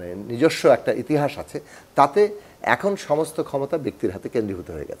মানে নিজস্ব একটা ইতিহাস আছে, তাতে এখন সমস্ত ক্ষমতা ব্যক্তির হাতে কেন্দ্রীভূত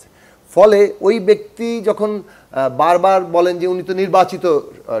হয়ে গেছে। ফলে ওই ব্যক্তি যখন বারবার বলেন যে উনি তো নির্বাচিত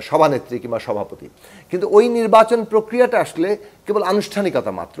সভানেত্রী কিংবা সভাপতি, কিন্তু ওই নির্বাচন প্রক্রিয়াটা আসলে কেবল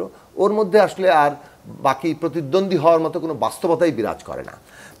আনুষ্ঠানিকতা মাত্র, ওর মধ্যে আসলে আর বাকি প্রতিদ্বন্দ্বী হওয়ার মতো কোনো বাস্তবতাই বিরাজ করে না।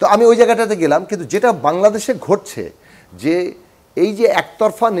 তো আমি ওই জায়গাটাতে গেলাম, কিন্তু যেটা বাংলাদেশে ঘটছে যে এই যে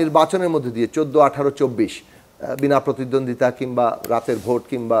একতরফা নির্বাচনের মধ্যে দিয়ে 14, 18, 24 বিনা প্রতিদ্বন্দ্বিতা কিংবা রাতের ভোট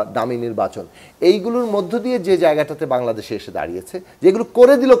কিংবা দামি নির্বাচন, এইগুলোর মধ্য দিয়ে যে জায়গাটাতে বাংলাদেশে এসে দাঁড়িয়েছে, যেগুলো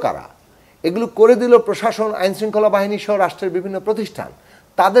করে দিল কারা? এগুলো করে দিল প্রশাসন, আইনশৃঙ্খলা বাহিনী সহ রাষ্ট্রের বিভিন্ন প্রতিষ্ঠান,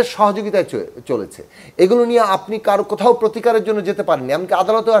 তাদের সহযোগিতায় চলেছে। এগুলো নিয়ে আপনি কারো কোথাও প্রতিকারের জন্য যেতে পারেননি, এমনকি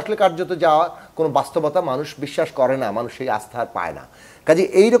আদালতেও আসলে কার্যত যাওয়া কোনো বাস্তবতা মানুষ বিশ্বাস করে না, মানুষ সেই আস্থা পায় না। কাজে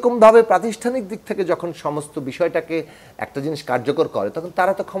এইরকমভাবে প্রাতিষ্ঠানিক দিক থেকে যখন সমস্ত বিষয়টাকে একটা জিনিস কার্যকর করে, তখন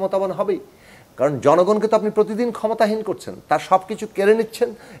তারা তো ক্ষমতাবান হবেই। কারণ জনগণকে তো আপনি প্রতিদিন ক্ষমতাহীন করছেন, তার সব কিছু কেড়ে নিচ্ছেন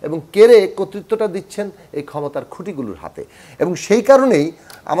এবং কেড়ে কর্তৃত্বটা দিচ্ছেন এই ক্ষমতার খুঁটিগুলোর হাতে। এবং সেই কারণেই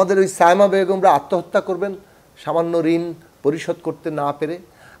আমাদের ওই সায়মা বেগমরা আত্মহত্যা করবেন সামান্য ঋণ পরিশোধ করতে না পেরে।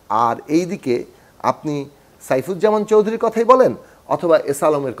 আর এই দিকে আপনি সাইফুজ্জামান চৌধুরীর কথাই বলেন অথবা এস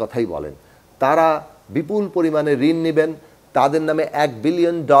আলমের কথাই বলেন, তারা বিপুল পরিমাণে ঋণ নেবেন, তাদের নামে $1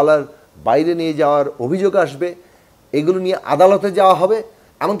 বিলিয়ন বাইরে নিয়ে যাওয়ার অভিযোগ আসবে, এগুলো নিয়ে আদালতে যাওয়া হবে,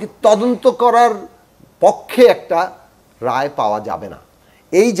 এমনকি তদন্ত করার পক্ষে একটা রায় পাওয়া যাবে না।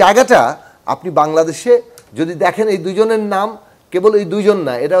 এই জায়গাটা আপনি বাংলাদেশে যদি দেখেন, এই দুজনের নাম কেবল এই দুজন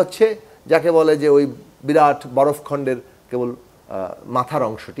না, এটা হচ্ছে যাকে বলে যে ওই বিরাট বরফখণ্ডের কেবল মাথার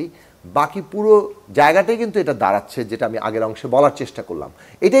অংশটি, বাকি পুরো জায়গাটাই কিন্তু এটা দাঁড়াচ্ছে, যেটা আমি আগের অংশে বলার চেষ্টা করলাম।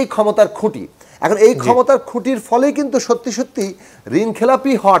 এটাই ক্ষমতার খুঁটি। এখন এই ক্ষমতার খুঁটির ফলে কিন্তু সত্যি সত্যি ঋণ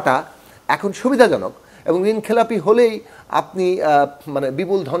খেলাপি হওয়াটা এখন সুবিধাজনক, এবং ঋণ খেলাপি হলেই আপনি মানে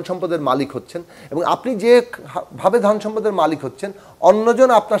বিপুল ধন সম্পদের মালিক হচ্ছেন, এবং আপনি যে ভাবে ধন সম্পদের মালিক হচ্ছেন অন্যজন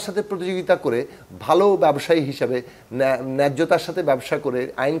আপনার সাথে প্রতিযোগিতা করে ভালো ব্যবসায়ী হিসাবে ন্যায্যতার সাথে ব্যবসা করে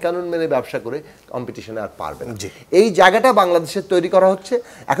আইন কানুন মেনে ব্যবসা করে কম্পিটিশনে আর পারবেন না। এই জায়গাটা বাংলাদেশের তৈরি করা হচ্ছে।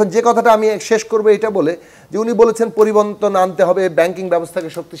 এখন যে কথাটা আমি শেষ করবো এটা বলে যে উনি বলেছেন পরিবর্তন আনতে হবে, ব্যাংকিং ব্যবস্থাকে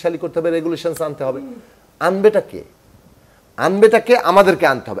শক্তিশালী করতে হবে, রেগুলেশনস আনতে হবে। আনবেটা কে? আনবেটাকে আমাদেরকে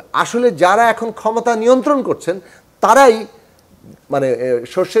আনতে হবে। আসলে যারা এখন ক্ষমতা নিয়ন্ত্রণ করছেন তারাই মানে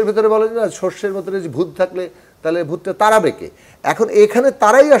শস্যের ভেতরে বলে না, শস্যের ভেতরে যে ভূত থাকলে তাহলে ভূতটা তাড়াবে কে? এখন এখানে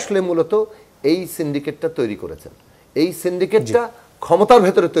তারাই আসলে মূলত এই সিন্ডিকেটটা তৈরি করেছেন। এই সিন্ডিকেটটা ক্ষমতার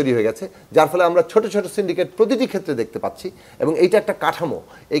ভেতরে তৈরি হয়ে গেছে, যার ফলে আমরা ছোট ছোট সিন্ডিকেট প্রতিটি ক্ষেত্রে দেখতে পাচ্ছি, এবং এইটা একটা কাঠামো।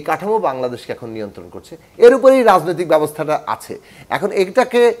 এই কাঠামো বাংলাদেশকে এখন নিয়ন্ত্রণ করছে। এর উপরেই রাজনৈতিক ব্যবস্থাটা আছে। এখন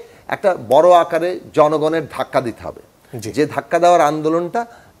এটাকে একটা বড় আকারে জনগণের ধাক্কা দিতে হবে। যে ধাক্কা দেওয়ার আন্দোলনটা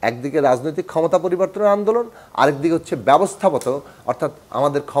একদিকে রাজনৈতিক ক্ষমতা পরিবর্তনের আন্দোলন, আরেকদিকে হচ্ছে ব্যবস্থাপত, অর্থাৎ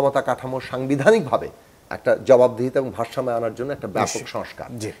আমাদের ক্ষমতা কাঠামো সাংবিধানিকভাবে একটা জবাবদিহিতা এবং ভারসাম্য আনার জন্য একটা ব্যাপক সংস্কার।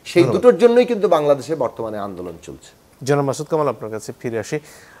 সেই দুটোর জন্যই কিন্তু বাংলাদেশে বর্তমানে আন্দোলন চলছে। জনাব মাসুদ কামাল, আপনার কাছে ফিরে আসি।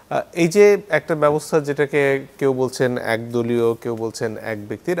 এই যে একটা ব্যবস্থা যেটাকে কেউ বলছেন একদলীয়, কেউ বলছেন এক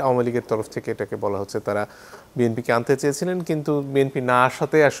ব্যক্তির, আওয়ামী লীগের তরফ থেকে এটাকে বলা হচ্ছে তারা বিএনপিকে আনতে চেয়েছিলেন, কিন্তু বিএনপি না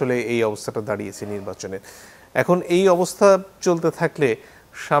আসাতে আসলে এই অবস্থাটা দাঁড়িয়েছে নির্বাচনের। এখন এই অবস্থা চলতে থাকলে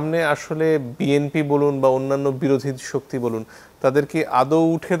সামনে আসলে বিএনপি বলুন বা অন্যান্য বিরোধী শক্তি বলুন, তাদের কি আদৌ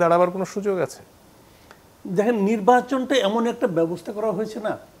উঠে দাঁড়াবার কোনো সুযোগ আছে? দেখেন, নির্বাচনটা এমন একটা ব্যবস্থা করা হয়েছে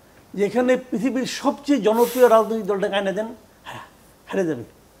না, যেখানে পৃথিবীর সবচেয়ে জনপ্রিয় রাজনৈতিক দলটাকে আনে দেন, হ্যাঁ হেরে যাবে।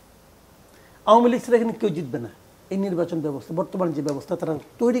 আওয়ামী লীগ ছাড়া এখানে কেউ জিতবে না। এই নির্বাচন ব্যবস্থা, বর্তমান যে ব্যবস্থা তারা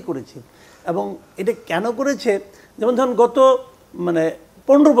তৈরি করেছে, এবং এটা কেন করেছে, যেমন ধরুন গত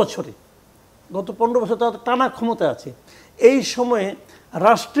 15 বছরে তারা টানা ক্ষমতা আছে। এই সময়ে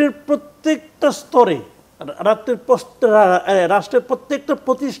রাষ্ট্রের প্রত্যেকটা স্তরে, রাষ্ট্রের প্রত্যেকটা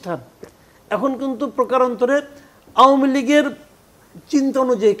প্রতিষ্ঠান এখন কিন্তু প্রকারান্তরে আওয়ামী লীগের চিন্তা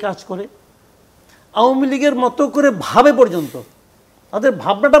অনুযায়ী কাজ করে, আওয়ামী লীগের মতো করে ভাবে পর্যন্ত, তাদের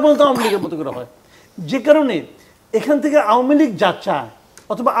ভাবনাটা বলতে আওয়ামী লীগের মতো করে হয়। যে কারণে এখান থেকে আওয়ামী লীগ যা চায়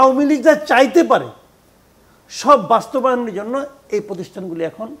অথবা আওয়ামী লীগ যা চাইতে পারে সব বাস্তবায়নের জন্য এই প্রতিষ্ঠানগুলি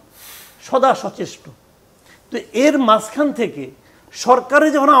এখন সদা সচেষ্ট। তো এর মাঝখান থেকে সরকারে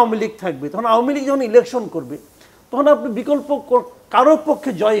যখন আওয়ামী লীগ থাকবে, তখন আওয়ামী লীগ যখন ইলেকশন করবে, তখন আপনি বিকল্প কারোর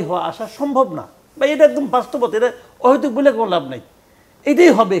পক্ষে জয়ী হওয়া আসা সম্ভব না, বা এটা একদম বাস্তবতা, এটা অহেতুক বলে কোনো লাভ নাই।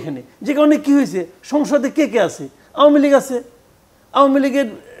 এটাই হবে এখানে। যে কারণে কী হয়েছে, সংসদে কে কে আছে? আওয়ামী লীগ আছে, আওয়ামী লীগের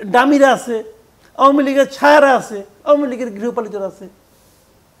ডামিরা আছে, আওয়ামী লীগের ছায়ারা আছে, আওয়ামী লীগের গৃহপালিতরা আছে।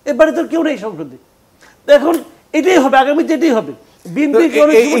 এবারে তো কেউ নেই সংসদে। এখন এটাই হবে, আগামীতে এটাই হবে।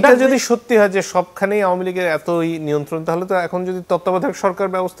 এটা যদি সত্যি হয় যে সবখানেই আওয়ামী লীগের এতই নিয়ন্ত্রণ, তাহলে তো এখন যদি তত্ত্বাবধায়ক সরকার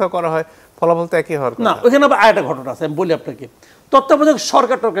ব্যবস্থা করা হয় ফলাফল তো একই হওয়ার না। ওইখানে আবার আরেকটা ঘটনা আছে, আমি বলি আপনাকে। তত্ত্বাবধায়ক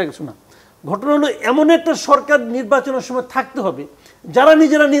সরকার টরকার কিছু না। ঘটনা হলো এমন একটা সরকার নির্বাচনের সময় থাকতে হবে যারা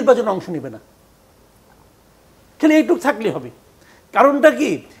নিজেরা নির্বাচনে অংশ নেবে না, খালি এইটুক থাকলেই হবে। কারণটা কি,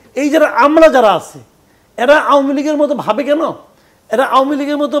 এই যারা আছে এরা আওয়ামী লীগের মতো ভাবে কেন? এরা আওয়ামী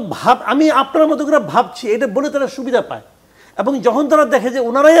লীগের মতো আমি আপনার মতো করে ভাবছি এটা বলে তারা সুবিধা পায়, এবং যখন তারা দেখে যে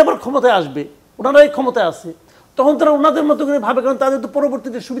ওনারাই আবার ক্ষমতায় আসবে, ওনারাই ক্ষমতায় আসে, তখন তারা ওনাদের মতো করে ভাবে, কারণ তাদের তো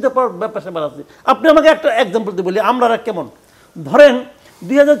পরবর্তীতে সুবিধা পাওয়ার ব্যাপার স্যাপার আছে। আপনি আমাকে একটা এক্সাম্পল দিয়ে বলি, আমরা কেমন ধরেন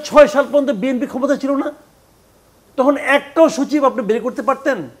 2006 সাল পর্যন্ত বিএনপি ক্ষমতা ছিল না, তখন একটাও সচিব আপনি বের করতে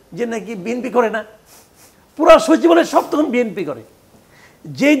পারতেন যে নাকি বিএনপি করে না? পুরা সচিবালয় সব তখন বিএনপি করে।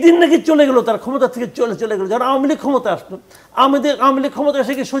 যেই দিন নাকি চলে গেল, তার ক্ষমতা থেকে চলে গেল, যারা আওয়ামী লীগ ক্ষমতা আসলো, আওয়ামী লীগ ক্ষমতা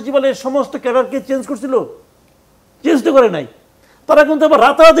এসে কি সচিবালয়ের সমস্ত ক্যাডারকে চেঞ্জ করছিল? চেঞ্জ তো করে নাই। তারা কিন্তু আবার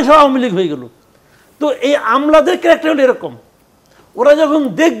রাতারাতি সব আওয়ামী লীগ হয়ে গেল। তো এই আমলাদের ক্যারেক্টার হলো এরকম, ওরা যখন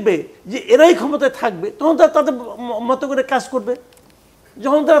দেখবে যে এরাই ক্ষমতায় থাকবে, তখন তারা তাদের মতো করে কাজ করবে।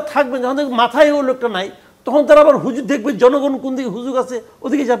 যখন তারা থাকবে, যখন মাথায় ওই লোকটা নাই, তখন তারা আবার হুজুর দেখবে জনগণ কোন দিকে হুজুগ আছে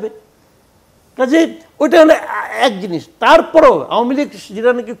ওদিকে যাবে। কাজে ওইটা হলো এক জিনিস। তারপরও আওয়ামী লীগ যেটা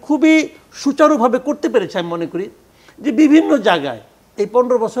নাকি খুবই সুচারুভাবে করতে পেরেছে, আমি মনে করি যে বিভিন্ন জায়গায় এই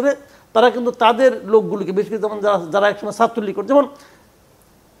 15 বছরে তারা কিন্তু তাদের লোকগুলিকে, বেশ করে যেমন যারা একসময় ছাত্রলীগ করে, যেমন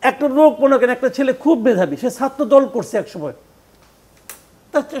একটা লোক মনে করেন একটা ছেলে খুব মেধাবী, সে ছাত্র দল করছে একসময়,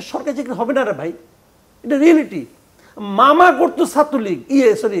 তার সরকারি চাকরি হবে না রে ভাই, এটা রিয়েলিটি। মামা করতো ছাত্রলীগ,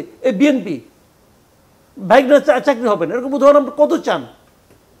 এই বিএনপি, ভাইগনা চাকরি হবে না, এরকম উদাহরণ কত চান?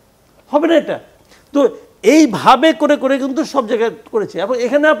 হবে না এটা। তো এইভাবে করে করে কিন্তু সব জায়গায় করেছে, এবং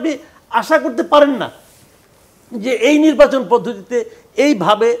এখানে আপনি আশা করতে পারেন না যে এই নির্বাচন পদ্ধতিতে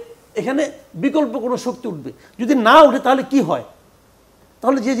এইভাবে এখানে বিকল্প কোনো শক্তি উঠবে। যদি না উঠে তাহলে কি হয়?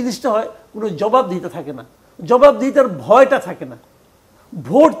 তাহলে যে জিনিসটা হয়, কোনো জবাবদিহিতা থাকে না, জবাবদিহিতার ভয়টা থাকে না,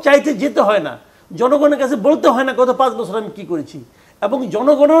 ভোট চাইতে যেতে হয় না, জনগণের কাছে বলতে হয় না গত 5 বছর আমি কি করেছি, এবং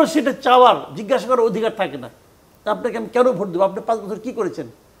জনগণেরও সেটা চাওয়ার জিজ্ঞাসা করার অধিকার থাকে না আপনাকে আমি কেন ভোট দেবো, আপনি 5 বছর কি করেছেন।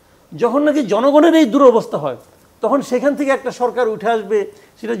 যখন নাকি জনগণের এই দুরবস্থা হয় তখন সেখান থেকে একটা সরকার উঠে আসবে,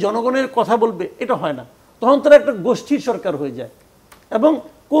 সেটা জনগণের কথা বলবে, এটা হয় না। তখন তারা একটা গোষ্ঠীর সরকার হয়ে যায়, এবং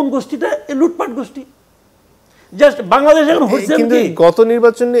কোন গোষ্ঠীটা? এই লুটপাট গোষ্ঠী। জাস্ট বাংলাদেশ এখন হচ্ছে কিন্তু গত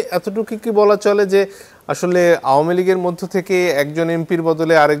নির্বাচনে এতটুকু কি বলা চলে যে আসলে আওয়ামী লীগের মধ্য থেকে একজন এমপির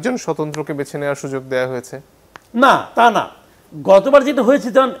বদলে আরেকজন স্বতন্ত্রকে বেছে নেওয়ার সুযোগ দেওয়া হয়েছে? না, তা না। গতবার যেটা হয়েছে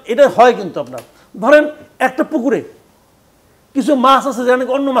জান, এটা হয় কিন্তু আপনার ধরেন একটা পুকুরে কিছু মাছ আছে যেন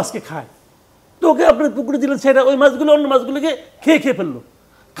অন্য মাছকে খায়, তো ওকে আপনি পুকুরে দিলেন, সেটা ওই মাছগুলো অন্য মাছগুলোকে খেয়ে ফেললো,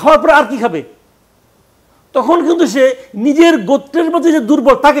 খাওয়ার পরে আর কি খাবে? তখন কিন্তু সে নিজের গোত্রের মধ্যে যে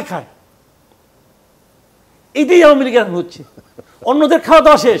দুর্বল তাকে খায়। এইটাই আওয়ামী লীগের এখন হচ্ছে। অন্যদের খাওয়া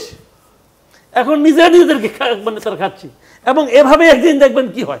দাওয়া শেষ, এখন নিজেদেরকে মানে তারা খাচ্ছে, এবং এভাবে একদিন দেখবেন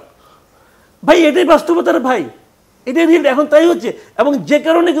কি হয়। ভাই এটাই বাস্তবতার, ভাই এটাই রিয়েল, এখন তাই হচ্ছে, এবং যে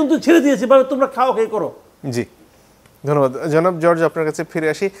কারণে কিন্তু ছেড়ে দিয়েছে ভাই তোমরা খাও খেয়ে করো। জি, ধন্যবাদ। জনাব জর্জ, আপনার কাছে ফিরে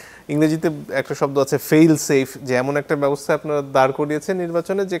আসি। ইংরেজিতে একটা শব্দ আছে ফেইল সেফ, যে এমন একটা ব্যবস্থা আপনারা দাঁড় করিয়েছেন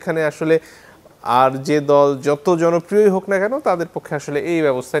নির্বাচনে যেখানে আসলে আর যে দল যত জনপ্রিয়ই হোক না কেন তাদের পক্ষে আসলে এই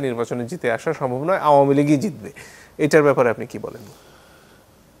ব্যবস্থায় নির্বাচনে জিতে আসা সম্ভব নয়, আওয়ামী লীগই জিতবে। এটার ব্যাপারে আপনি কি বলেন?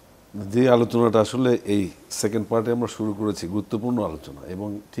 যে আলোচনাটা আসলে এই সেকেন্ড পার্টে আমরা শুরু করেছি, গুরুত্বপূর্ণ আলোচনা, এবং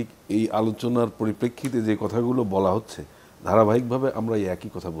ঠিক এই আলোচনার পরিপ্রেক্ষিতে যে কথাগুলো বলা হচ্ছে ধারাবাহিকভাবে আমরা এই একই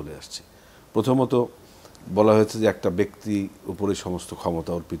কথা বলে আসছি। প্রথমত বলা হয়েছে যে একটা ব্যক্তি উপরে সমস্ত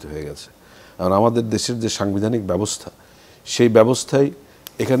ক্ষমতা অর্পিত হয়ে গেছে, কারণ আমাদের দেশের যে সাংবিধানিক ব্যবস্থা সেই ব্যবস্থায়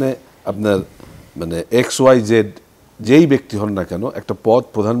এখানে আপনার মানে XYZ যেই ব্যক্তি হন না কেন একটা পদ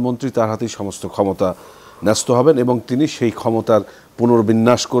প্রধানমন্ত্রী, তার হাতেই সমস্ত ক্ষমতা ন্যস্ত হবেন এবং তিনি সেই ক্ষমতার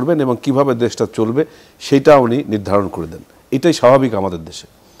পুনর্বিন্যাস করবেন এবং কিভাবে দেশটা চলবে সেটা উনি নির্ধারণ করে দেন। এটাই স্বাভাবিক আমাদের দেশে।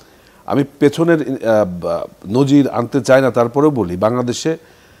 আমি পেছনের নজির আনতে চাই না, তারপরেও বলি বাংলাদেশে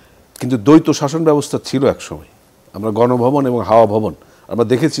কিন্তু দ্বৈত শাসন ব্যবস্থা ছিল একসময়। আমরা গণভবন এবং হাওয়া ভবন আমরা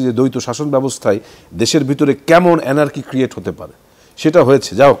দেখেছি যে দ্বৈত শাসন ব্যবস্থায় দেশের ভিতরে কেমন অ্যানার্কি ক্রিয়েট হতে পারে, সেটা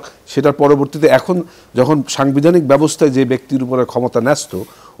হয়েছে। যাই হোক, সেটার পরবর্তীতে এখন যখন সাংবিধানিক ব্যবস্থায় যে ব্যক্তির উপরে ক্ষমতা ন্যস্ত,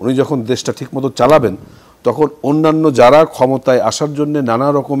 উনি যখন দেশটা ঠিকমতো চালাবেন, তখন অন্যান্য যারা ক্ষমতায় আসার জন্য নানা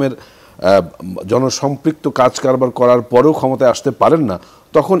রকমের জনসম্পৃক্ত কাজ কারবার করার পরেও ক্ষমতায় আসতে পারেন না,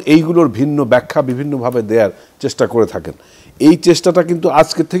 তখন এইগুলোর ভিন্ন ব্যাখ্যা বিভিন্নভাবে দেওয়ার চেষ্টা করে থাকেন। এই চেষ্টাটা কিন্তু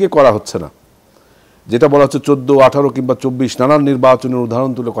আজকের থেকে করা হচ্ছে না। যেটা বলা হচ্ছে 14, 18 কিংবা 24 নানান নির্বাচনের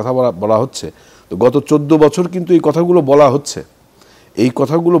উদাহরণ তুলে কথা বলা হচ্ছে, তো গত 14 বছর কিন্তু এই কথাগুলো বলা হচ্ছে। এই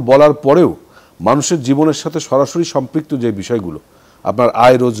কথাগুলো বলার পরেও মানুষের জীবনের সাথে সরাসরি সম্পৃক্ত যে বিষয়গুলো, আপনার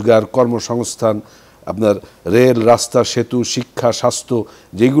আয় রোজগার, কর্মসংস্থান, আপনার রেল, রাস্তা, সেতু, শিক্ষা, স্বাস্থ্য,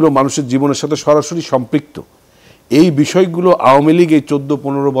 যেগুলো মানুষের জীবনের সাথে সরাসরি সম্পৃক্ত, এই বিষয়গুলো আওয়ামী লীগ এই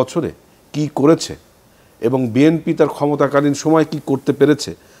 14-15 বছরে কি করেছে এবং বিএনপি তার ক্ষমতাকালীন সময় কি করতে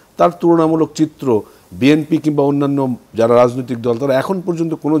পেরেছে, তার তুলনামূলক চিত্র বিএনপি কিংবা অন্যান্য যারা রাজনৈতিক দল তারা এখন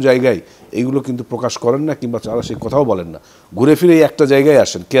পর্যন্ত কোনো জায়গায় এইগুলো কিন্তু প্রকাশ করেন না, কিংবা তারা সেই কথাও বলেন না। ঘুরে ফিরে এই একটা জায়গায়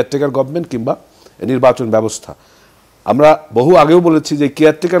আসেন, কেয়ারটেকার গভর্নমেন্ট কিংবা নির্বাচন ব্যবস্থা। আমরা বহু আগেও বলেছি যে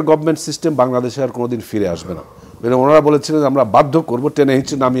কেয়ারটেকার গভর্নমেন্ট সিস্টেম বাংলাদেশে আর কোনোদিন ফিরে আসবে না। ওনারা বলেছিলেন যে আমরা বাধ্য করবো, টেনে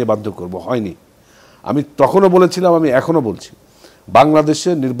হিঁচড়ে নামিয়ে বাধ্য করব, হয়নি। আমি তখনও বলেছিলাম, আমি এখনও বলছি,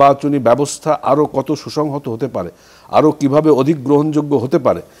 বাংলাদেশের নির্বাচনী ব্যবস্থা আরও কত সুসংহত হতে পারে, আরও কিভাবে অধিক গ্রহণযোগ্য হতে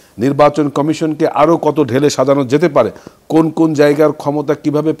পারে, নির্বাচন কমিশনকে আরও কত ঢেলে সাজানো যেতে পারে, কোন কোন জায়গার ক্ষমতা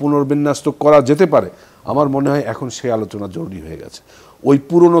কিভাবে পুনর্বিন্যস্ত করা যেতে পারে, আমার মনে হয় এখন সেই আলোচনা জরুরি হয়ে গেছে। ওই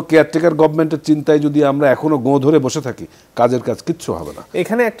পুরনো কেয়ারটেকার গভর্নমেন্টের চিন্তায় যদি আমরা এখনো গোঁ ধরে বসে থাকি, কাজের কাজ কিচ্ছু হবে না।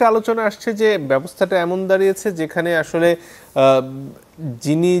 এখানে একটা আলোচনা আসছে যে ব্যবস্থাটা এমন দাঁড়িয়েছে যেখানে আসলে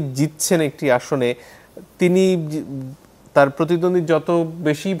যিনি জিতছেন একটি আসনে, তিনি তার প্রতিদ্বন্দ্বী যত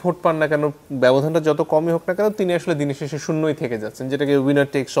বেশি ভোট পান না কেন, ব্যবধানটা যত কমই হোক না কেন, তিনি আসলে দিনের শেষে শূন্যই থেকে যাচ্ছেন, যেটাকে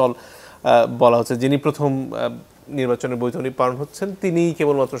উইনার টেকস অল বলা হচ্ছে। যিনি প্রথম নির্বাচনের বৈতরণী পালন হচ্ছেন তিনিই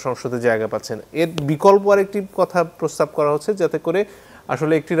কেবলমাত্র সংসদে জায়গা পাচ্ছেন। এর বিকল্প আরেকটি কথা প্রস্তাব করা হচ্ছে, যাতে করে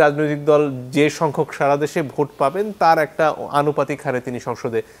আসলে একটি রাজনৈতিক দল যে সংখ্যক সারা দেশে ভোট পাবেন তার একটা আনুপাতিক হারে তিনি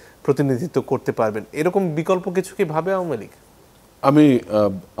সংসদে প্রতিনিধিত্ব করতে পারবেন। এরকম বিকল্প কিছু কি ভাবে আওয়ামী লীগ? আমি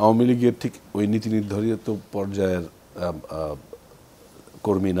আওয়ামী লীগের ঠিক ওই নীতি নির্ধারিত পর্যায়ের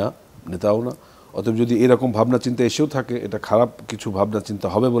কর্মী না, নেতাও না। অতএব যদি এরকম ভাবনা চিন্তা এসেও থাকে, এটা খারাপ কিছু ভাবনা চিন্তা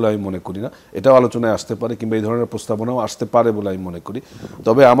হবে বলে আমি মনে করি না। এটাও আলোচনায় আসতে পারে কিংবা এই ধরনের প্রস্তাবনাও আসতে পারে বলে আমি মনে করি।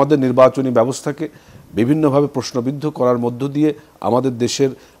 তবে আমাদের নির্বাচনী ব্যবস্থাকে বিভিন্নভাবে প্রশ্নবিদ্ধ করার মধ্য দিয়ে আমাদের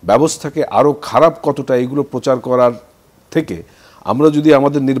দেশের ব্যবস্থাকে আরও খারাপ কতটা এইগুলো প্রচার করার থেকে আমরা যদি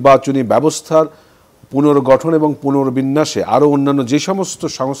আমাদের নির্বাচনী ব্যবস্থার পুনর্গঠন এবং পুনর্বিন্যাসে আরও অন্যান্য যে সমস্ত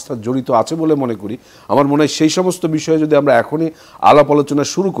সংস্থা জড়িত আছে বলে মনে করি, আমার মনে হয় সেই সমস্ত বিষয়ে যদি আমরা এখনই আলাপ আলোচনা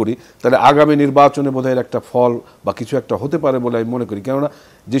শুরু করি তাহলে আগামী নির্বাচনে বোধহয় একটা ফল বা কিছু একটা হতে পারে বলে আমি মনে করি। কেননা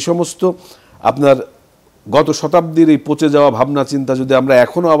যে সমস্ত আপনার গত শতাব্দীর এই পচে যাওয়া ভাবনা চিন্তা যদি আমরা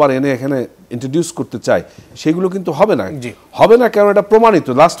এখনও আবার এনে এখানে ইন্ট্রোডিউস করতে চাই, সেগুলো কিন্তু হবে না। হবে না কারণ এটা প্রমাণিত।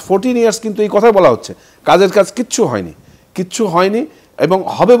 লাস্ট 14 ইয়ার্স কিন্তু এই কথাই বলা হচ্ছে, কাজের কাজ কিচ্ছু হয়নি এবং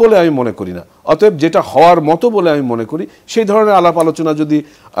হবে বলে আমি মনে করি না। অতএব যেটা হওয়ার মতো বলে আমি মনে করি, সেই ধরনের আলাপ আলোচনা যদি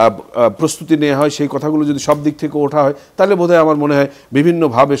প্রস্তুতি নেওয়া হয়, সেই কথাগুলো যদি সব দিক থেকে ওঠা হয়, তাহলে বোধহয় আমার মনে হয়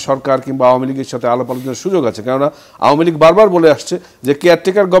বিভিন্নভাবে সরকার কিংবা আওয়ামী লীগের সাথে আলাপ আলোচনার সুযোগ আছে। কেননা আওয়ামী লীগ বারবার বলে আসছে যে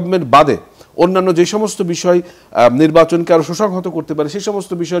কেয়ারটেকার গভর্নমেন্ট বাদে অন্যান্য যে সমস্ত বিষয় নির্বাচনকে আরও সুসংহত করতে পারে, সেই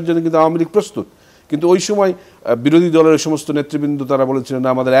সমস্ত বিষয়ের জন্য কিন্তু আওয়ামী লীগ প্রস্তুত। কিন্তু ওই সময় বিরোধী দলের সমস্ত নেতৃবৃন্দ তারা বলেছিলেন,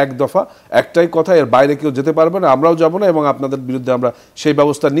 আমাদের এক দফা, একটাই কথা, এর বাইরে কেউ যেতে পারবে না, আমরাও যাব না এবং আপনাদের বিরুদ্ধে আমরা সেই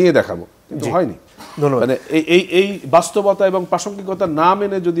ব্যবস্থা নিয়ে দেখাবো। কিন্তু হয়নি। মানে এই বাস্তবতা এবং প্রাসঙ্গিকতা না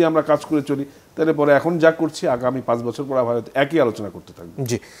মেনে যদি আমরা কাজ করে চলি, তাহলে পরে এখন যা করছি আগামী 5 বছর পর আবার একই আলোচনা করতে থাকবো।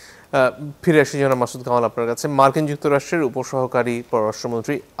 জি, ফিরে আসি জনাব মাসুদ কামাল আপনার কাছে। মার্কিন যুক্তরাষ্ট্রের উপসহকারী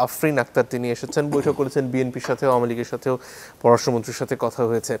পররাষ্ট্রমন্ত্রী আফরিন আক্তার তিনি এসেছেন, বৈঠক করেছেন বিএনপির সাথেও, আওয়ামী লীগের সাথেও পররাষ্ট্রমন্ত্রীর সাথে কথা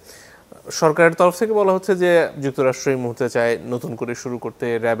হয়েছে। সরকারের তরফ থেকে বলা হচ্ছে যে যুক্তরাষ্ট্র এই মুহূর্তে চায় নতুন করে শুরু করতে,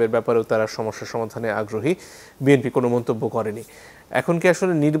 র্যাবের ব্যাপারেও তারা সমস্যার সমাধানে আগ্রহী। বিএনপি কোনো মন্তব্য করেনি। এখন কি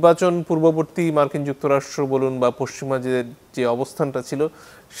আসলে নির্বাচন পূর্ববর্তী মার্কিন যুক্তরাষ্ট্র বলুন বা পশ্চিমা যে অবস্থানটা ছিল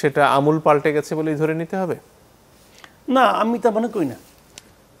সেটা আমূল পাল্টে গেছে বলেই ধরে নিতে হবে? না, আমি তা মনে করি না।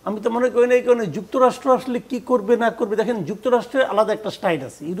 এই কারণে যুক্তরাষ্ট্র আসলে কি করবে না করবে, দেখেন যুক্তরাষ্ট্রের আলাদা একটা স্টাইল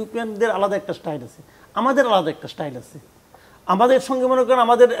আছে, ইউরোপিয়ানদের আলাদা একটা স্টাইল আছে, আমাদের আলাদা একটা স্টাইল আছে। আমাদের সঙ্গে মনে করেন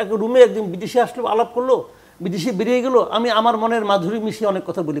আমাদের এক রুমে একদিন বিদেশি আসলো, আলাপ করলো, বিদেশি বেরিয়ে গেলো, আমি আমার মনের মাধুরী মিশিয়ে অনেক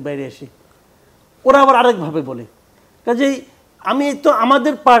কথা বলি বাইরে এসে, ওরা আবার আরেকভাবে বলে। কাজেই আমি তো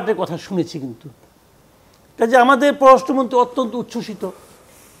আমাদের পার্টের কথা শুনেছি, কিন্তু কাজে আমাদের পররাষ্ট্রমন্ত্রী অত্যন্ত উচ্ছ্বসিত।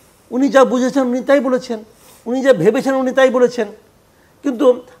 উনি যা বুঝেছেন উনি তাই বলেছেন, উনি যা ভেবেছেন উনি তাই বলেছেন। কিন্তু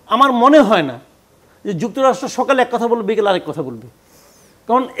আমার মনে হয় না যে যুক্তরাষ্ট্র সকালে এক কথা বলবে, বিকেলে আরেক কথা বলবে।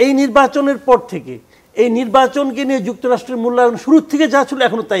 কারণ এই নির্বাচনের পর থেকে, এই নির্বাচনকে নিয়ে যুক্তরাষ্ট্রের মূল্যায়ন শুরুর থেকে যা ছিল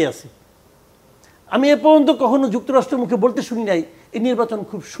এখনও তাই আছে। আমি এ পর্যন্ত কখনো যুক্তরাষ্ট্রের মুখে বলতে শুনি নাই এই নির্বাচন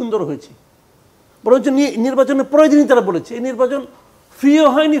খুব সুন্দর হয়েছে। বরঞ্চ নির্বাচনের পরের দিনই তারা বলেছে এই নির্বাচন ফ্রিও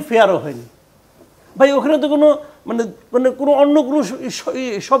হয়নি, ফেয়ারও হয়নি। ভাই ওখানে তো কোনো মানে কোনো অন্য কোনো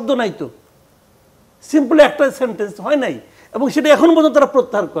শব্দ নাই, তো সিম্পল একটা সেন্টেন্স হয় নাই, এবং সেটা এখন পর্যন্ত তারা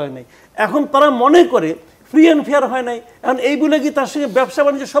প্রত্যাহার করে নাই। এখন তারা মনে করে ফ্রি অ্যান্ড ফেয়ার হয় নাই, এখন এই বলে কি তার সঙ্গে ব্যবসা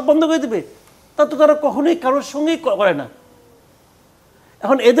বাণিজ্য সব বন্ধ করে দেবে? তা তো তারা কখনোই কারোর সঙ্গেই করে না।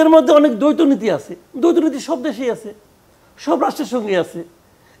 এখন এদের মধ্যে অনেক দ্বৈত নীতি আছে, দ্বৈত নীতি সব দেশেই আছে, সব রাষ্ট্রের সঙ্গেই আছে।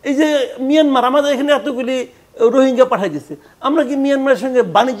 এই যে মিয়ানমার, আমাদের এখানে এতগুলি রোহিঙ্গা পাঠাই দিচ্ছে, আমরা কি মিয়ানমারের সঙ্গে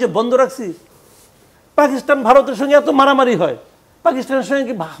বাণিজ্য বন্ধ রাখছি? পাকিস্তান ভারতের সঙ্গে এত মারামারি হয়, পাকিস্তানের সঙ্গে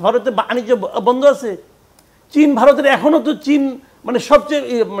কি ভারতের বাণিজ্য বন্ধ আছে? চীন ভারতের, এখনও তো চীন মানে সবচেয়ে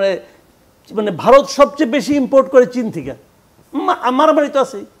মানে ভারত সবচেয়ে বেশি ইম্পোর্ট করে চীন থেকে, মারামারি তো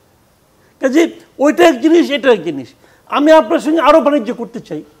আছে। কাজে ওইটা এক জিনিস, এটা এক জিনিস। আমি আপনার সঙ্গে আরও বাণিজ্য করতে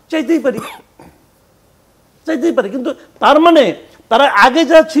চাইতেই পারি, কিন্তু তার মানে তারা আগে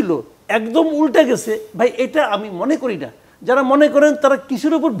যা ছিল একদম উল্টে গেছে ভাই, এটা আমি মনে করি না। যারা মনে করেন তারা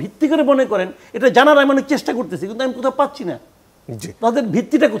কিসের উপর ভিত্তি করে মনে করেন এটা জানার আমি অনেক চেষ্টা করতেছি, কিন্তু আমি কোথাও পাচ্ছি না তাদের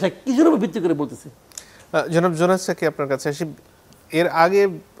ভিত্তিটা কোথায়, কিসের উপর ভিত্তি করে বলতেছে। জনাব জোনাস সাকি আপনার কাছে আসি। এর আগে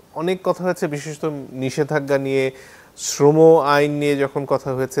অনেক কথা হয়েছে, বিশেষত নিষেধাজ্ঞা নিয়ে, শ্রম আইন নিয়ে যখন কথা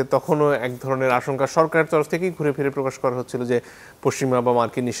হয়েছে তখনও এক ধরনের আশঙ্কা সরকারের তরফ থেকেই ঘুরে ফিরে প্রকাশ করা হচ্ছিল যে পশ্চিমা বা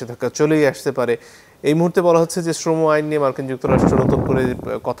মার্কিন নিষেধাজ্ঞা চলেই আসতে পারে। এই মুহূর্তে বলা হচ্ছে যে শ্রম আইন নিয়ে মার্কিন যুক্তরাষ্ট্র নতুন করে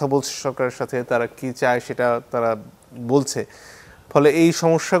কথা বলছে সরকারের সাথে, তারা কি চায় সেটা তারা বলছে। ফলে এই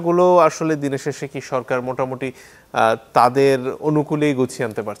সমস্যাগুলো আসলে দিনের শেষে কি সরকার মোটামুটি তাদের অনুকূলেই গুছিয়ে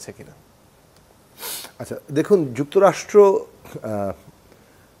আনতে পারছে কিনা? আচ্ছা দেখুন, যুক্তরাষ্ট্র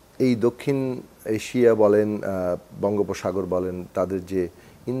এই দক্ষিণ এশিয়া বলেন, বঙ্গোপসাগর বলেন, তাদের যে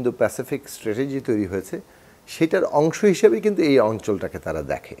ইন্দো প্যাসিফিক স্ট্র্যাটেজি তৈরি হয়েছে সেটার অংশ হিসেবে কিন্তু এই অঞ্চলটাকে তারা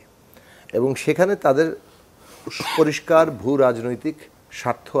দেখে, এবং সেখানে তাদের পরিষ্কার ভূ রাজনৈতিক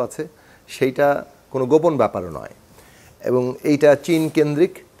স্বার্থ আছে, সেইটা কোনো গোপন ব্যাপারও নয়। এবং এইটা চীন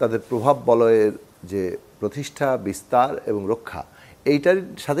কেন্দ্রিক তাদের প্রভাব বলয়ের যে প্রতিষ্ঠা, বিস্তার এবং রক্ষা, এইটার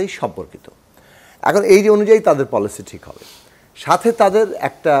সাথেই সম্পর্কিত। এখন এই অনুযায়ী তাদের পলিসি ঠিক হবে। সাথে তাদের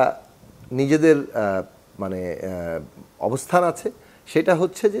একটা নিজেদের মানে অবস্থান আছে, সেটা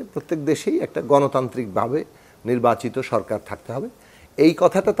হচ্ছে যে প্রত্যেক দেশেই একটা গণতান্ত্রিকভাবে নির্বাচিত সরকার থাকতে হবে। এই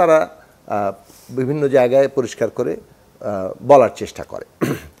কথাটা তারা বিভিন্ন জায়গায় পরিষ্কার করে বলার চেষ্টা করে।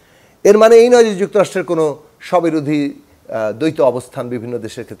 এর মানে এই নয় যে যুক্তরাষ্ট্রের কোনো স্ববিরোধী দ্বৈত অবস্থান বিভিন্ন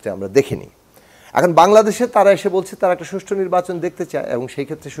দেশের ক্ষেত্রে আমরা দেখিনি। এখন বাংলাদেশে তারা এসে বলছে তারা একটা সুষ্ঠু নির্বাচন দেখতে চায়, এবং সেই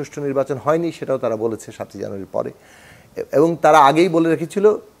ক্ষেত্রে সুষ্ঠু নির্বাচন হয়নি, সেটাও তারা বলেছে 7 জানুয়ারির পরে, এবং তারা আগেই বলে রেখেছিল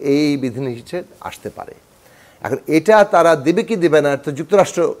এই বিধিনিষেধ আসতে পারে। এখন এটা তারা দেবে কি দেবে না তো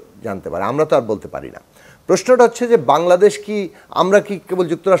যুক্তরাষ্ট্র জানতে পারে, আমরা তো আর বলতে পারি না। প্রশ্নটা হচ্ছে যে বাংলাদেশ কি, আমরা কি কেবল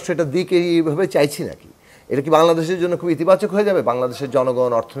যুক্তরাষ্ট্র এটা দিক এইভাবে চাইছি নাকি? এটা কি বাংলাদেশের জন্য খুব ইতিবাচক হয়ে যাবে বাংলাদেশের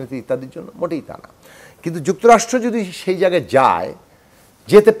জনগণ, অর্থনীতি ইত্যাদির জন্য? মোটেই তা না। কিন্তু যুক্তরাষ্ট্র যদি সেই জায়গায় যায়,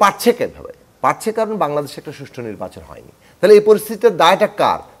 যেতে পারছে কিভাবে? পারছে কারণ বাংলাদেশে একটা সুষ্ঠু নির্বাচন হয়নি। তাহলে এই পরিস্থিতির দায়টা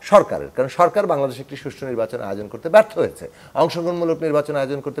কার? সরকারের। কারণ সরকার বাংলাদেশে একটি সুষ্ঠু নির্বাচন আয়োজন করতে ব্যর্থ হয়েছে, অংশগ্রহণমূলক নির্বাচন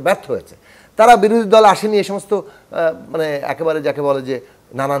আয়োজন করতে ব্যর্থ হয়েছে। তারা বিরোধী দল আসেনি, এই সমস্ত মানে একেবারে যাকে বলে যে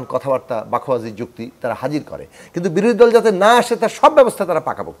নানান কথাবার্তা, বাখবাজি যুক্তি তারা হাজির করে, কিন্তু বিরোধী দল যাতে না আসে তার সব ব্যবস্থা তারা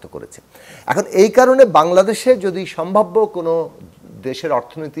পাকাপোক্ত করেছে। এখন এই কারণে বাংলাদেশে যদি সম্ভাব্য কোনো দেশের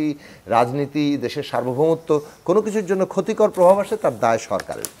অর্থনীতি, রাজনীতি, দেশের সার্বভৌমত্ব কোনো কিছুর জন্য ক্ষতিকর প্রভাব আসে, তার দায়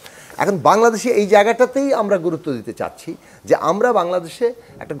সরকারের। এখন বাংলাদেশে এই জায়গাটাতেই আমরা গুরুত্ব দিতে চাচ্ছি যে আমরা বাংলাদেশে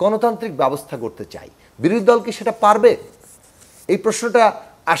একটা গণতান্ত্রিক ব্যবস্থা করতে চাই। বিরোধী দল কি সেটা পারবে? এই প্রশ্নটা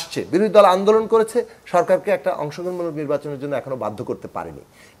আসছে। বিরোধী দল আন্দোলন করেছে, সরকারকে একটা অংশগ্রহণমূলক নির্বাচনের জন্য এখনো বাধ্য করতে পারেনি।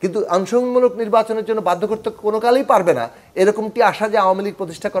 কিন্তু অংশগ্রহণমূলক নির্বাচনের জন্য বাধ্য করতে কোনো কালেই পারবে না, এরকমটি আশা যে আওয়ামী লীগ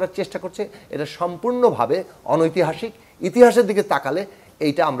প্রতিষ্ঠা করার চেষ্টা করছে, এটা সম্পূর্ণভাবে অনৈতিহাসিক। ইতিহাসের দিকে তাকালে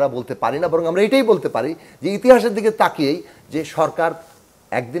এইটা আমরা বলতে পারি না, বরং আমরা এটাই বলতে পারি যে ইতিহাসের দিকে তাকিয়েই যে সরকার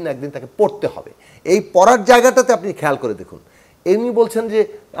একদিন তাকে পড়তে হবে। এই পড়ার জায়গাটাতে আপনি খেয়াল করে দেখুন। এমনি বলছেন যে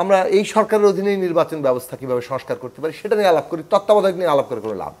আমরা এই সরকারের অধীনেই নির্বাচন ব্যবস্থা কীভাবে সংস্কার করতে পারি সেটা নিয়ে আলাপ করি, তত্ত্বাবধায়ক নিয়ে আলাপ করে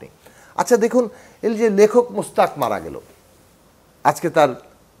কোনো লাভ নেই। আচ্ছা দেখুন, এই যে লেখক মুস্তাক মারা গেল, আজকে তার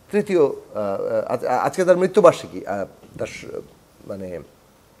আজকে তার মৃত্যুবার্ষিকী, তার মানে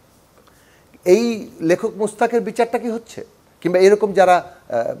এই লেখক মুস্তাকের বিচারটা কি হচ্ছে? কিংবা এরকম যারা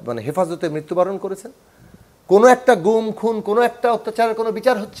মানে হেফাজতে মৃত্যুবরণ করেছেন, কোনো একটা গুম খুন, কোনো একটা অত্যাচারের কোনো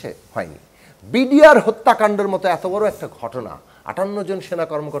বিচার হচ্ছে? হয়নি। বিডিআর হত্যাকাণ্ডের মতো এত বড় একটা ঘটনা, 58 জন সেনা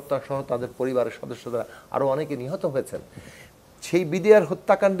কর্মকর্তা সহ তাদের পরিবারের সদস্যরা আরও অনেকে নিহত হয়েছেন, সেই বিডিআর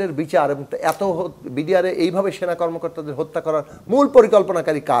হত্যাকাণ্ডের বিচার এবং এত বিডিআরে এইভাবে সেনা কর্মকর্তাদের হত্যা করার মূল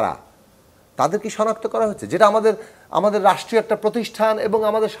পরিকল্পনাকারী কারা, তাদের কি শনাক্ত করা হচ্ছে? যেটা আমাদের রাষ্ট্রীয় একটা প্রতিষ্ঠান এবং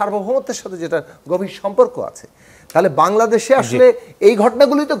আমাদের সার্বভৌমত্বের সাথে যেটা গভীর সম্পর্ক আছে। তাহলে বাংলাদেশে আসলে এই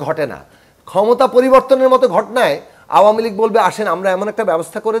ঘটনাগুলি তো ঘটে না। ক্ষমতা পরিবর্তনের মতো ঘটনায় আওয়ামী লীগ বলবে আসেন আমরা এমন একটা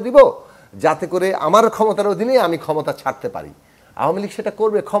ব্যবস্থা করে দিব যাতে করে আমার ক্ষমতার অধীনে আমি ক্ষমতা ছাড়তে পারি। আওয়ামী লীগ সেটা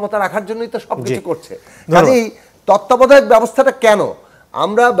করবে, ক্ষমতা রাখার জন্যই তো সবকিছু করছে। কাজেই তত্ত্বাবধায়ক ব্যবস্থাটা কেন?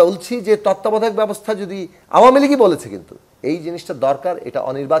 আমরা বলছি যে তত্ত্বাবধায়ক ব্যবস্থা যদি আওয়ামী লীগই বলেছে, কিন্তু এই জিনিসটা দরকার, এটা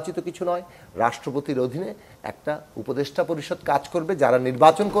অনির্বাচিত কিছু নয়। রাষ্ট্রপতির অধীনে একটা উপদেষ্টা পরিষদ কাজ করবে, যারা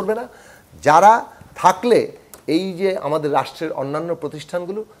নির্বাচন করবে না, যারা থাকলে এই যে আমাদের রাষ্ট্রের অন্যান্য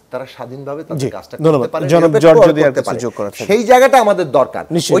প্রতিষ্ঠানগুলো তারা স্বাধীনভাবে তাদের কাজটা করতে পারে, সেই জায়গাটা আমাদের দরকার।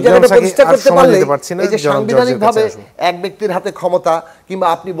 ওই জায়গাটা প্রতিষ্ঠা করতে পারলে এই যে সাংবিধানিকভাবে এক ব্যক্তির হাতে ক্ষমতা, কিংবা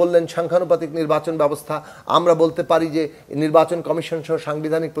আপনি বললেন সংখ্যানুপাতিক নির্বাচন ব্যবস্থা, আমরা বলতে পারি যে নির্বাচন কমিশন সহ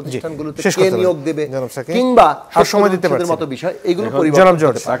সাংবিধানিক প্রতিষ্ঠানগুলোতে কে নিয়োগ দেবে, কিংবা সময় দিতে পারছে মতো বিষয়, এগুলো পরিবর্তন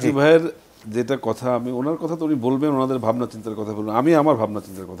করতে পারে। সাকিব ভাইয়ের যেটা কথা, আমি ওনার কথা তো উনি বলবেন, ওনাদের ভাবনা চিন্তার কথা বলবেন, আমি আমার ভাবনা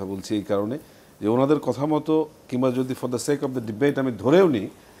চিন্তার কথা বলছি এই কারণে যে ওনাদের কথা মতো, কিংবা যদি for the sake of the debate আমি ধরেও নিই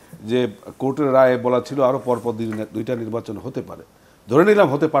যে কোর্টের রায়ে বলা ছিল আরও পরপর 2টা নির্বাচন হতে পারে, ধরে নিলাম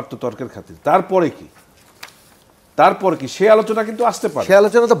হতে পারতো তর্কের খাতির, তারপরে কি সে আলোচনা কিন্তু আসতে পারে। সে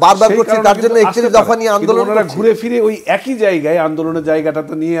আলোচনা তো বারবার করছে, তার জন্য 31 দফা নিয়ে আন্দোলন, ওনারা ঘুরে ফিরে ওই একই জায়গায় আন্দোলনের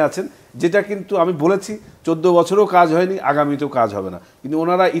জায়গাটাতে নিয়ে আছেন, যেটা কিন্তু আমি বলেছি 14 বছরও কাজ হয়নি, আগামীতেও কাজ হবে না। কিন্তু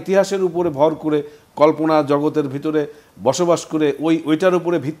ওনারা ইতিহাসের উপরে ভর করে, কল্পনা জগতের ভিতরে বসবাস করে, ওইটার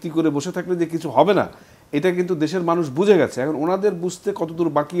উপরে ভিত্তি করে বসে থাকলে যে কিছু হবে না, এটা কিন্তু দেশের মানুষ বুঝে গেছে। এখন ওনাদের বুঝতে কতদূর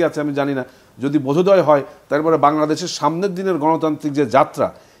বাকি আছে আমি জানি না। যদি বোধোদয় হয়, তারপরে বাংলাদেশের সামনের দিনের গণতান্ত্রিক যে যাত্রা,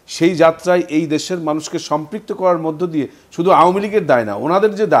 সেই যাত্রায় এই দেশের মানুষকে সম্পৃক্ত করার মধ্য দিয়ে শুধু আওয়ামী লীগের দায় না,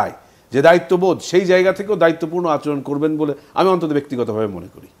 ওনাদের যে দায়, যে দায়িত্ববোধ, সেই জায়গা থেকেও দায়িত্বপূর্ণ আচরণ করবেন বলে আমি অন্তত ব্যক্তিগতভাবে মনে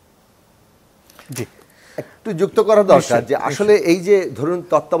করি। জি, একটু যুক্ত করা দরকার যে আসলে এই যে ধরুন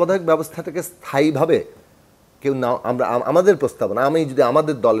তত্ত্বাবধায়ক ব্যবস্থাটাকে স্থায়ীভাবে কেউ না, আমরা আমাদের প্রস্তাবনা, আমি যদি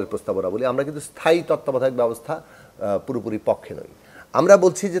আমাদের দলের প্রস্তাবনা বলি, আমরা কিন্তু স্থায়ী তত্ত্বাবধায়ক ব্যবস্থা পুরোপুরি পক্ষে নই। আমরা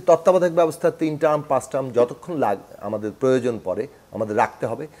বলছি যে তত্ত্বাবধায়ক ব্যবস্থা 3 টার্ম 5 টার্ম যতক্ষণ আমাদের প্রয়োজন পড়ে আমাদের রাখতে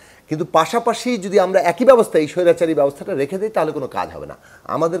হবে, কিন্তু পাশাপাশি যদি আমরা একই ব্যবস্থা, এই স্বৈরাচারী ব্যবস্থাটা রেখে দিই তাহলে কোনো কাজ হবে না।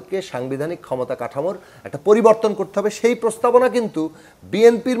 আমাদেরকে সাংবিধানিক ক্ষমতা কাঠামোর একটা পরিবর্তন করতে হবে। সেই প্রস্তাবনা কিন্তু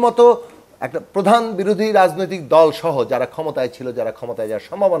বিএনপির মতো একটা প্রধান বিরোধী রাজনৈতিক দল সহ যারা ক্ষমতায় ছিল, যারা ক্ষমতায় যাওয়ার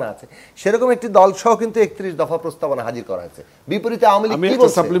সম্ভাবনা আছে, সেরকম একটি দল সহ কিন্তু 31 দফা প্রস্তাবনা হাজির করা হয়েছে। বিপরীতে আওয়ামী লীগ কি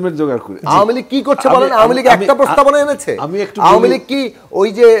বলছে? সাপ্লিমেন্ট জোগাড় করে আওয়ামী লীগ কি করছে বলেন? আওয়ামী লীগ একটা প্রস্তাবনা এনেছে। আওয়ামী লীগ কি ওই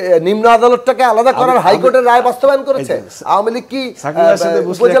যে নিম্ন আদালতটাকে আলাদা করার হাইকোর্টের রায় বাস্তবায়ন করেছে? আওয়ামী লীগ কি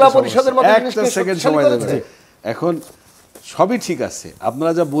উপজেলা পরিষদের মতো সময় দেবে? এখন সবই ঠিক আছে,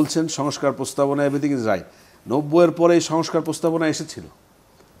 আপনারা যা বলছেন সংস্কার প্রস্তাবনা এভরিথিং ইজ রাইট। 90 এর পরে এই সংস্কার প্রস্তাবনা এসেছিল,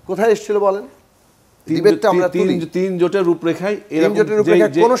 কোথায় এসেছিল বলেন? তিন জোটের রূপরেখায়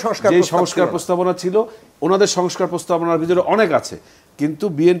যে সংস্কার প্রস্তাবনা ছিল, ওনাদের সংস্কার প্রস্তাবনার ভিতরে অনেক আছে, কিন্তু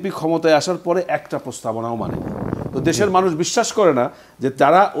বিএনপি ক্ষমতায় আসার পরে একটা প্রস্তাবনাও মানে না। তো দেশের মানুষ বিশ্বাস করে না যে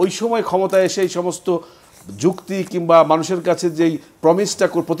তারা ওই সময় ক্ষমতায় এসে এই সমস্ত যুক্তি কিংবা মানুষের কাছে যেই প্রমিসটা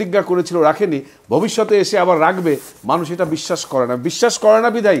প্রতিজ্ঞা করেছিল রাখেনি, ভবিষ্যতে এসে আবার রাখবে। মানুষ এটা বিশ্বাস করে না। বিশ্বাস করে না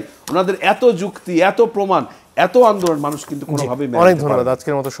বিধায় ওনাদের এত যুক্তি, এত প্রমাণ, এত আন্দোলন মানুষ কিন্তু কোনোভাবেই মেনে নিতে পারে না। অনেক ধন্যবাদ।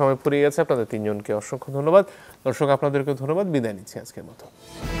 আজকের মতো সময় ফুরিয়ে গেছে। আপনাদের তিনজনকে অসংখ্য ধন্যবাদ। দর্শক আপনাদেরকে ধন্যবাদ। বিদায় নিচ্ছি আজকের মতো।